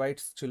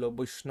বৈষ্ণবাইটস ছিল,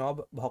 বৈষ্ণব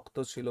ভক্ত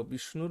ছিল,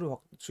 বিষ্ণুর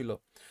ভক্ত ছিল।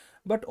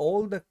 But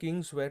all the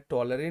Kings wire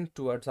tolerant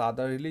towards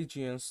other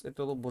religions.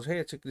 এটা তো বোঝাই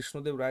যাচ্ছে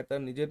কৃষ্ণদেব রায়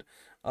তার নিজের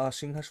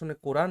সিংহাসনে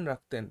কোরআন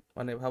রাখতেন,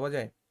 মানে ভাবা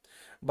যায়।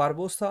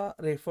 Barbosa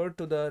refer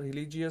to the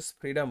religious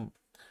freedom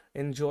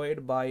enjoyed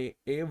by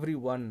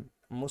everyone.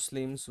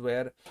 Muslims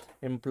were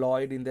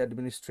employed in the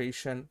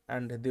administration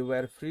and they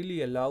were freely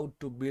allowed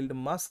to build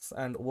mosques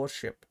and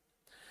worship.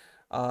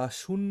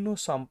 Shunno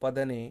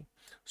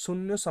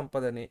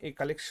Sampadane, a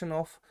collection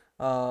of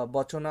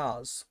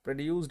বচনাস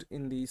produced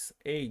in this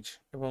age,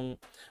 এবং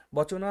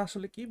বচনা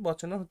আসলে কি,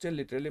 বচনা হচ্ছে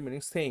literally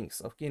meaning sayings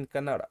of কি in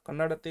Canada.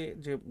 কানাডাতে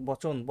যে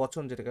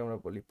বচন যেটাকে আমরা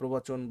বলি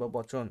প্রবচন বা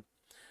বচন,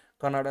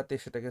 কানাডাতে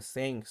সেটাকে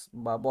সেইংস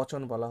বা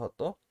বচন বলা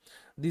হতো।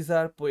 This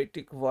R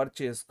poetic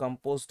ভার্চেস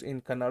composed in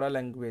Canada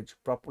language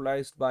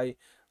পপুলারাইজড by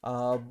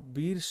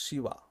বীর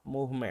শিবা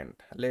মুভমেন্ট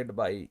লেড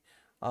বাই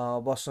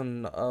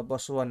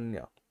বসবান্য।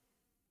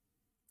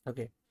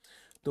 ওকে,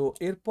 তো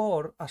এরপর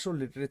আসল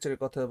লিটারেচারের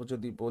কথা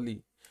যদি বলি,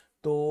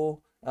 তো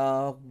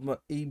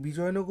এই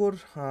বিজয়নগর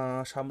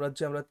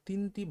সাম্রাজ্যে আমরা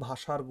 3টি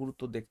ভাষার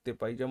গুরুত্ব দেখতে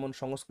পাই, যেমন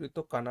সংস্কৃত,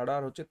 কানাডা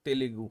আর হচ্ছে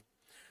তেলেগু।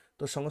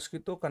 তো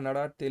সংস্কৃত,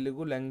 কানাডা আর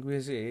তেলেগু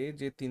ল্যাঙ্গুয়েজে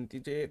যে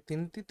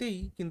তিনটিতেই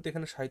কিন্তু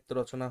এখানে সাহিত্য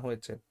রচনা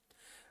হয়েছে।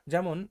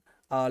 যেমন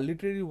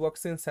লিটারেরি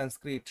ওয়ার্কস ইন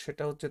সংস্কৃত,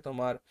 সেটা হচ্ছে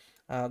তোমার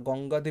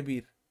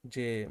গঙ্গাদেবীর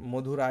যে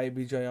মধুরায়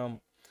বিজয়ম,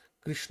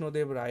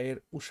 কৃষ্ণদেব রায়ের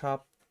উষা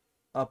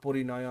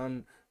পরিণয়ন,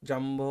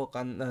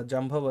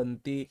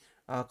 জাম্ববন্তী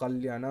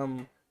কল্যাণম,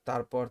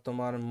 তারপর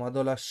তোমার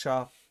মদলাস্যা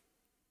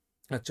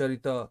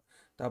চরিত,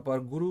 তারপর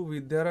গুরু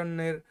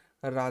বিদ্যারণ্যের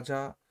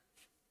রাজা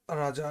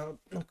রাজা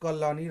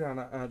কল্যাণী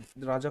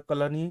রাজা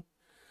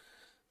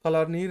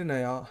কল্যাণীর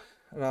নয়া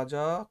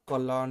রাজা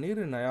কল্যাণীর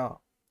নয়া।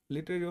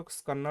 লিটারেরি ওয়ার্কস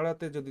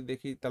কান্নাড়াতে যদি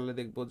দেখি তাহলে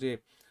দেখবো যে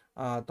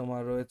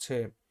তোমার রয়েছে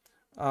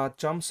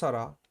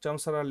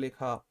চামসারার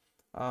লেখা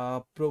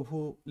প্রভু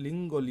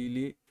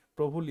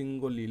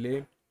লিঙ্গ লীলে,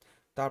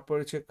 তারপর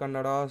হচ্ছে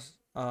কান্নাড়া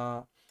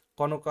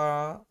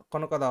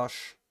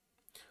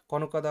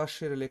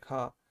কনকাদাসের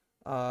লেখা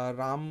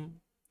রাম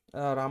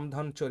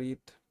রামধন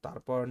চরিত,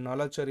 তারপর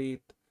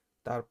নলচরিত,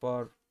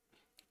 তারপর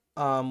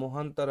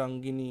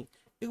মহান্তরঙ্গিনী।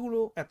 এগুলো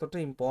এতটা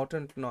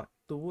ইম্পর্ট্যান্ট নয়,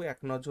 তবু এক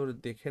নজর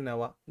দেখে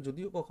নেওয়া,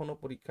 যদিও কখনো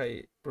পরীক্ষায়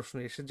প্রশ্ন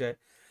এসে যায়।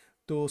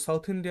 তো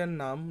সাউথ ইন্ডিয়ান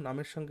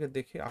নামের সঙ্গে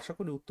দেখে আশা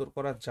করি উত্তর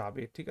করা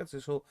যাবে, ঠিক আছে।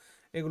 সো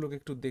এগুলোকে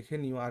একটু দেখে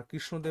নিও। আর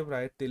কৃষ্ণদেব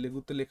রায়ের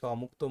তেলেগুতে লেখা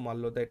অমুক্ত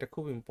মাল্যদা, এটা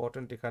খুব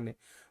ইম্পর্ট্যান্ট, এখানে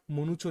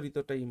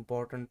মনুচরিতটা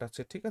ইম্পর্ট্যান্ট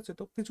আছে, ঠিক আছে।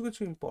 তো কিছু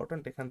কিছু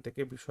ইম্পর্ট্যান্ট এখান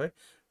থেকে বিষয়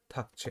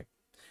থাকছে।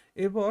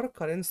 এবার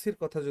কারেন্সির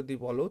কথা যদি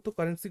বলো, তো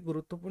কারেন্সি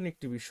গুরুত্বপূর্ণ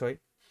একটি বিষয়।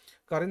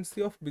 Currency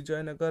of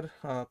Bijoynagar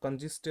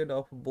কনজিস্টেড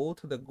of both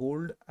the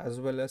gold as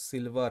well as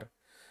silver.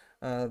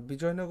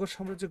 Bijoynagar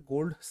সাম্রাজ্যে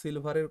গোল্ড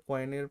সিলভারের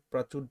কয়েনের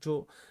প্রাচুর্য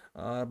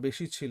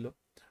বেশি ছিল।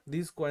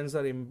 This coins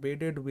are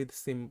embedded with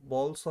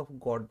symbols of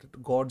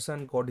gods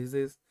and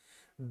goddesses.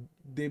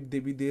 দেব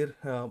দেবীদের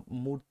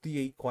মূর্তি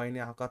এই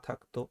কয়েনে আঁকা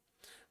থাকতো।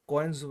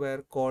 কয়েন্স ওয়্যার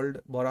কল্ড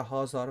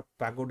বরাহাস আর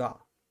প্যাগোডা।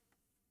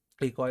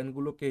 এই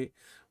কয়েনগুলোকে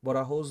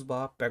বরাহস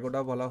বা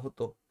প্যাগোডা বলা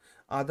হতো।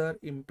 আদার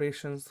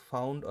impressions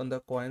found on the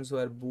coins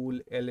war bull,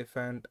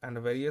 elephant and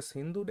various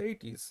Hindu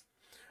deities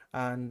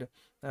and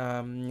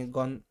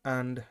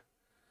and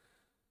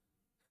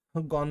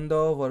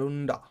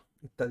Gandhavarunda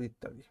ইত্যাদি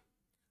ইত্যাদি।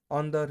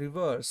 On the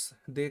reverse,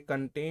 they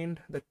contained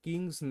the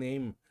king's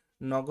name,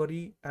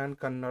 Nagari and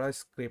Kannada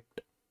script.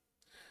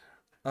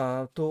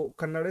 তো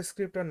Kannada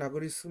script আর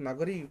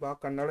নাগরি বা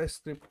Kannada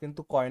script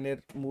কিন্তু কয়েনের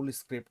মূল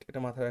স্ক্রিপ্ট, এটা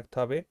মাথায় রাখতে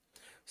হবে।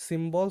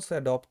 Symbols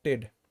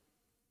adopted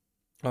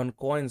on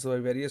coins by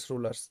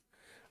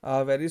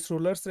various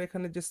rulers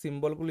এখানে যে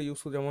সিম্বলগুলো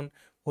ইউজ, যেমন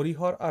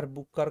হরিহর আর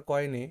বুক্কার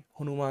কয়েনে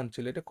হনুমান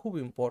ছিল, এটা খুব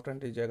ইম্পর্ট্যান্ট।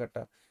 এই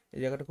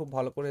জায়গাটা খুব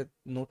ভালো করে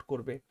নোট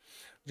করবে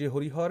যে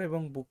হরিহর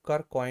এবং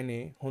বুক্কার কয়েনে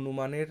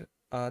হনুমানের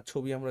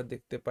ছবি আমরা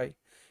দেখতে পাই।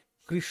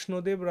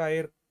 কৃষ্ণদেব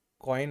রায়ের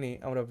কয়েনে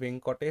আমরা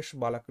ভেঙ্কটেশ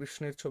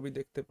বালাকৃষ্ণের ছবি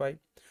দেখতে পাই।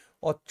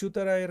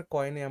 অচ্যুতা রায়ের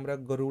কয়েনে আমরা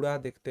গরুড়া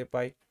দেখতে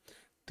পাই।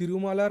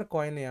 তিরুমালার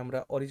কয়েনে আমরা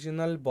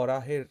অরিজিনাল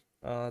বরাহের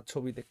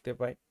ছবি দেখতে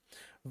পাই।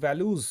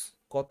 ভ্যালুজ,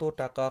 কত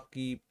টাকা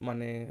কি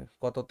মানে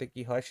কততে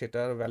কি হয়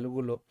সেটার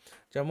ভ্যালুগুলো,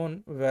 যেমন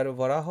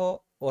বরাহ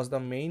was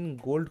the main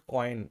gold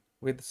coin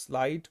with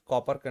slide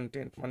copper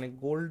content, মানে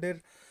গোল্ডের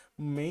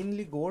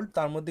মেইনলি গোল্ড,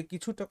 তার মধ্যে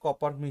কিছুটা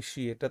কপার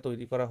মিশিয়ে এটা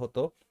তৈরি করা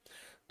হতো।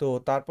 তো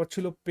তারপর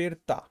ছিল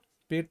পেরতা।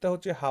 পেরতা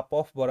হচ্ছে হাফ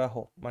অফ বরাহ,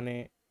 মানে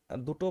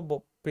দুটো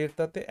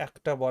পেরতাতে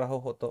একটা বরাহ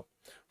হতো।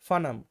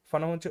 ফানাম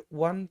হচ্ছে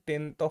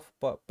 1/10 অফ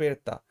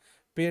পেরতা।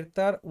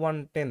 পেরতার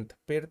 1/10,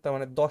 পেরতা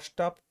মানে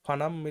 10টা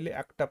ফানাম মিলে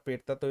একটা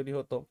পেরতা তৈরি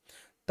হতো।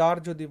 তার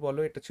যদি বলো,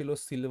 এটা ছিল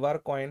silver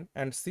coin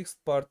and 6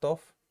 part of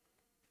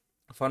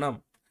ফানাম,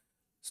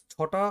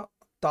 6টা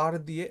তার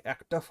দিয়ে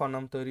একটা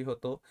ফানাম তৈরি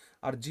হতো।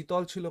 আর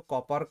জিতল ছিল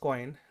কপার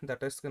কয়েন,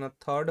 দ্যাট ইজ কেন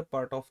 3rd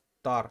পার্ট অফ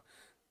তার।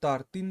 তার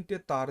 3টে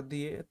তার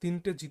দিয়ে,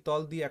 3টে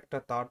জিতল দিয়ে একটা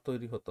তার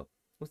তৈরি হতো,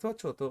 বুঝতে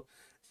পারছো তো।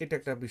 এটা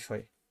একটা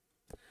বিষয়।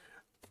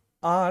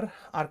 আর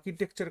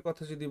আর্কিটেকচারের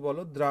কথা যদি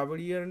বলো,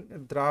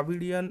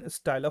 দ্রাবিড়িয়ান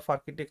স্টাইল অফ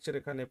আর্কিটেকচার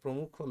এখানে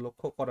প্রমুখ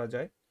লক্ষ্য করা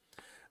যায়,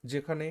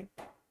 যেখানে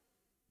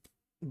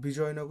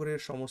বিজয়নগরের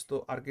সমস্ত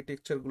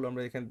আর্কিটেকচারগুলো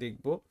আমরা এখানে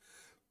দেখব।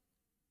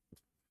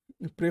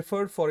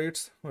 Preferred for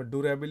its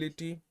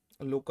durability,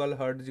 local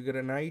hard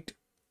granite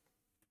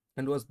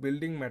and was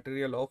building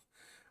material of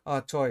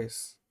choice.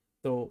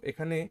 তো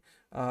এখানে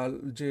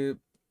যে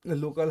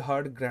লোকাল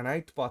হার্ড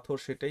গ্রানাইট পাথর,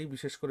 সেটাই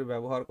বিশেষ করে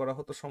ব্যবহার করা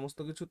হতো সমস্ত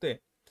কিছুতে।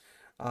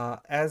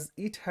 As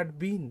it had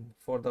been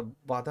for the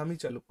বাদামি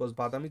চালুক্যস,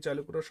 বাদামি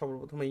চালুক্যরা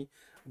সর্বপ্রথমেই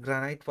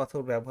গ্রানাইট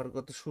পাথর ব্যবহার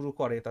করতে শুরু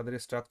করে তাদের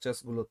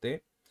স্ট্রাকচারসগুলোতে।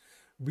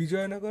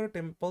 Vijayanagara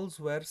temples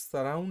were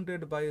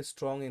surrounded by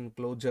strong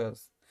enclosures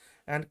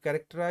and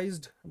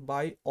characterized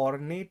by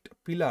ornate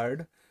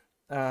pillared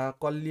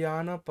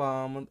Kalyana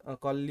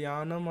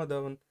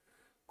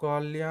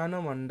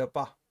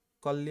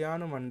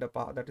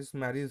Mandapa, that is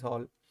marriage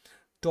hall,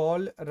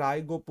 tall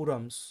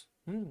Raigopurams,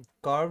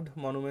 carved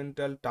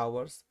monumental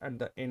towers at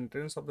the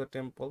entrance of the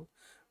temple,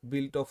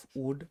 built of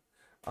wood,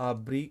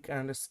 brick,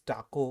 and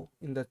stucco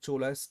in the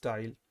Chola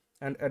style,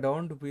 and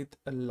adorned with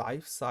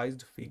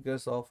life-sized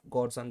figures of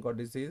gods and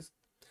goddesses.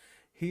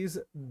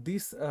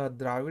 This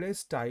Dravida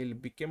style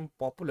became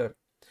popular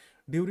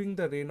during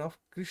the reign of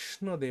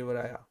Krishna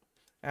Devaraya,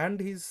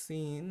 and is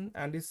seen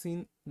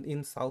in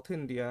South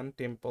Indian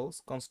temples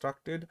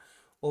constructed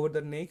over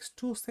the next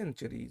 2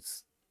 centuries.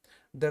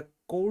 The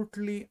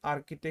courtly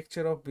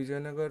architecture of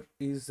Vijayanagar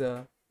is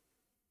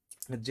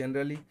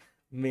generally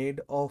made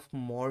of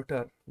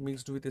mortar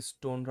mixed with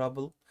stone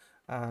rubble,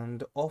 and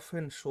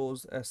often shows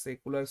a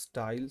secular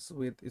styles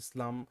with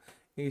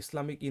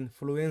Islamic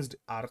influenced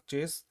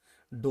arches,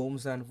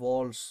 domes, and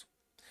walls.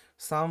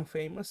 Some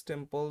famous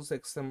temples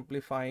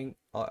exemplifying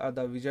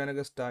the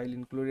Vijayanagar style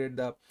included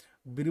the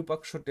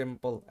Virupaksha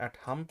temple at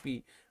Hampi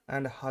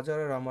and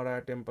Hajara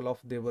Ramaraya temple of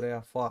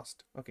Devaraya first.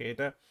 Okay,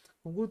 এটা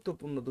খুব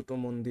গুরুত্বপূর্ণ দুটো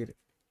মন্দির।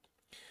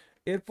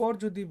 এরপর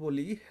যদি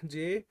বলি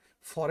যে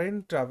foreign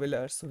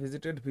travellers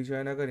visited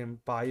Bijoynagar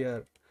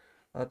empire,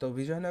 তো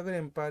বিজয়নগর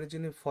এম্পায়ারে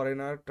যিনি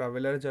ফরেনার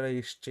ট্রাভেলার যারা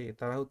এসছে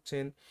তারা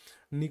হচ্ছেন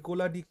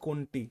নিকোলা ডি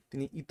কোন্টি,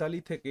 তিনি ইতালি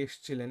থেকে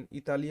এসছিলেন,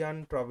 ইতালিয়ান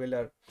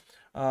ট্রাভেলার।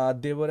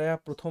 দেবরায়া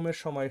প্রথমের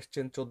সময়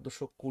এসছেন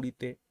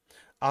 1420-তে।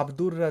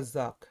 আব্দুর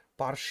রাজ্জাক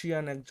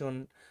পার্সিয়ান একজন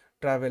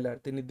ট্রাভেলার,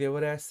 তিনি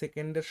দেবরায়া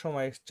সেকেন্ডের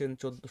সময় এসছেন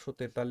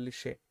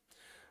 1443-এ।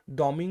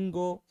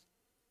 ডমিঙ্গো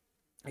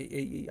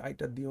এই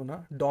আইটা দিও না।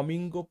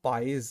 ডমিঙ্গো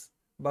পায়েজ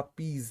বা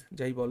পিজ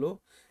যাই বলো,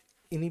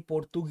 ইনি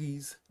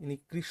পর্তুগিজ, ইনি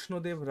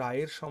কৃষ্ণদেব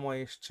রায়ের সময়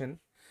এসছেন।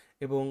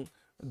 এবং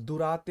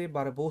দুরাতে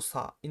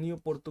বারবোসা, ইনিও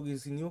পর্তুগিজ,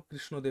 ইনিও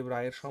কৃষ্ণদেব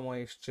রায়ের সময়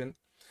এসছেন।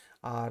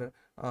 আর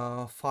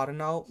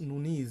ফার্নাও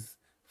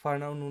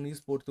নুনিজ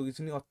পর্তুগিজ,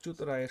 ইনি অচ্যুত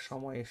রায়ের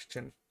সময়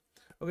এসছেন।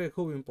 ওকে,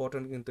 খুব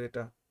ইম্পর্ট্যান্ট কিন্তু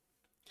এটা।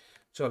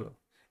 চলো,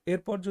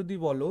 এরপর যদি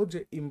বলো যে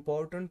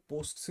important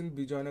posts in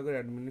Bijoynagar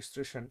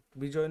administration,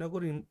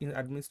 Bijoynagar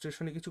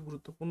অ্যাডমিনিস্ট্রেশনে কিছু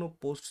গুরুত্বপূর্ণ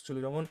পোস্ট ছিল,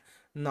 যেমন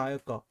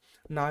নায়কা।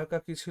 নায়কা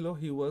কি ছিল?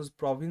 হি ওয়াজ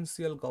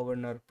প্রভিন্সিয়াল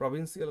গভর্নর,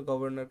 প্রভিন্সিয়াল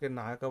গভর্নরকে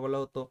নায়কা বলা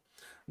হতো।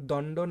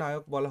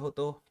 দণ্ডনায়ক বলা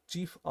হতো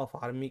চিফ অফ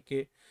আর্মিকে।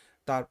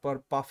 তারপর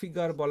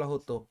পাফিগার বলা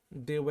হতো,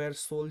 দে ওয়ার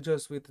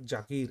সোলজার্স উইথ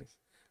জাগির,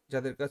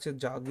 যাদের কাছে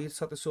জাগির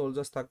সাথে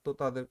সোলজার্স থাকতো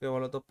তাদেরকে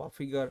বলা হতো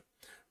পাফিগার।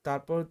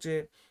 তারপর হচ্ছে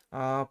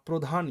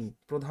প্রধানী,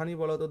 প্রধানী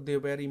বলা হতো দে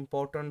ওয়ার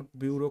ইম্পর্ট্যান্ট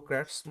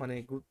বিউরোক্র্যাটস, মানে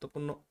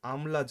গুরুত্বপূর্ণ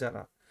আমলা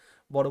যারা,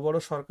 বড় বড়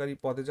সরকারি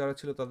পদে যারা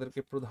ছিল তাদেরকে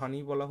প্রধানী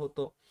বলা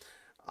হতো।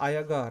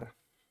 আয়াগার,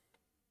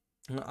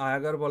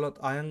 আয়াগার বলা হতো,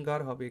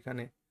 আয়াঙ্গার হবে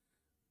এখানে,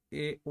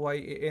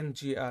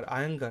 AYANGR,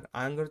 আয়াঙ্গার।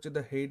 আয়াঙ্গার হচ্ছে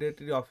দ্য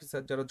হেরিডেটারি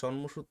অফিসার, যারা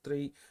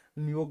জন্মসূত্রেই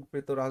নিয়োগ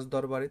পেত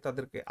রাজদরবারে,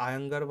 তাদেরকে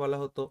আয়াঙ্গার বলা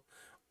হতো।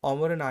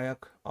 অমর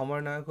নায়ক, অমর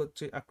নায়ক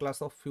হচ্ছে আ ক্লাস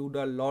অফ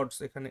ফিউডাল লর্ডস,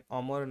 এখানে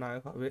অমর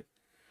নায়ক হবে,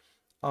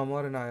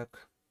 অমর নায়ক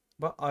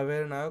বা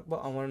অভয়ের নায়ক বা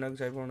অমর নায়ক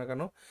যাই বলো না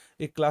কেন,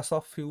 এ class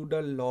of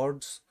feudal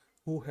Lords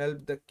who help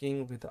the king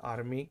with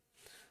army.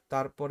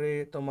 তারপরে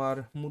তোমার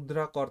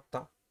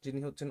মুদ্রাকর্তা, যিনি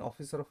হচ্ছেন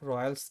অফিসার অফ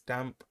রয়্যাল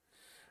স্ট্যাম্প।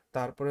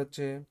 তারপরে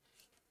হচ্ছে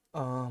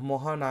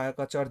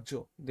মহানায়কাচার্য,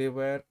 they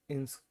were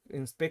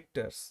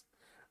inspectors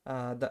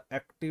the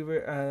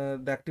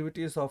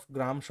activities of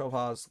গ্রাম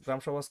সভাস, গ্রাম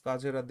সভাস কাজ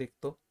এরা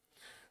দেখতো।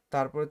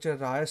 তারপর হচ্ছে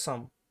রায়সাম,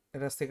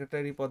 এরা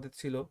সেক্রেটারি পদে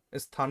ছিল।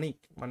 স্থানিক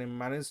মানে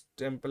ম্যানেজ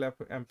টেম্পল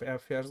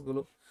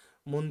অ্যাফেয়ার্সগুলো,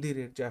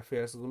 মন্দিরের যে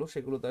অ্যাফেয়ার্সগুলো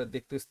সেগুলো তারা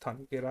দেখতো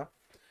স্থানিকেরা।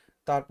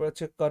 তারপর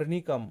হচ্ছে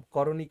কর্নিকাম,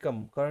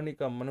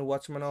 করনিকাম মানে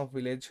ওয়াচম্যান অফ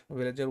ভিলেজ,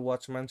 ভিলেজের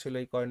ওয়াচম্যান ছিল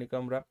এই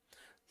কর্নিকামরা।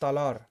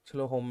 তালার ছিল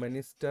হোম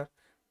মিনিস্টার।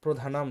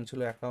 প্রধানাম ছিল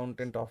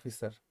অ্যাকাউন্টেন্ট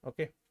অফিসার।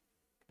 ওকে,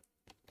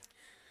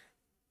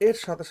 এর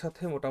সাথে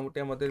সাথে মোটামুটি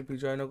আমাদের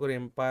বিজয়নগর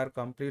এম্পায়ার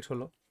কমপ্লিট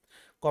হলো।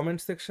 কমেন্ট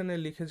সেকশনে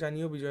লিখে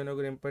জানিও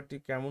বিজয়নগর এম্পায়ারটি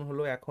কেমন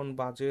হলো। এখন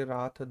বাজে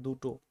রাত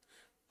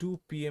 2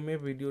 PM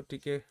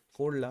ভিডিওটিকে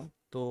করলাম,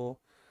 তো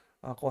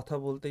কথা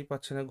বলতেই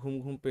পারছি না, ঘুম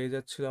ঘুম পেয়ে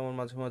যাচ্ছিল আমার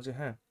মাঝে মাঝে।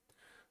 হ্যাঁ,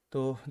 তো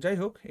যাই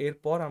হোক,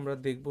 এরপর আমরা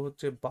দেখব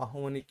হচ্ছে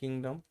বাহমানি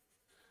কিংডম।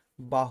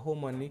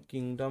 বাহমানি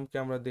কিংডমকে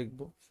আমরা দেখব।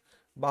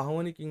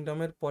 বাহমানি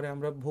কিংডমের পরে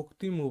আমরা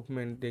ভক্তি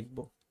মুভমেন্ট দেখব,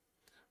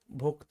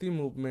 ভক্তি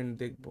মুভমেন্ট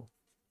দেখব।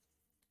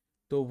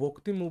 তো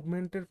ভক্তি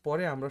মুভমেন্টের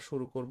পরে আমরা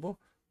শুরু করব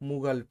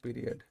মুঘল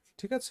পিরিয়ড।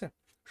 ঠিক আছে,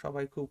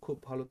 সবাই খুব খুব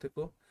ভালো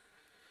থেকো।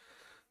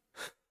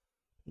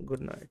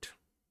 Good night.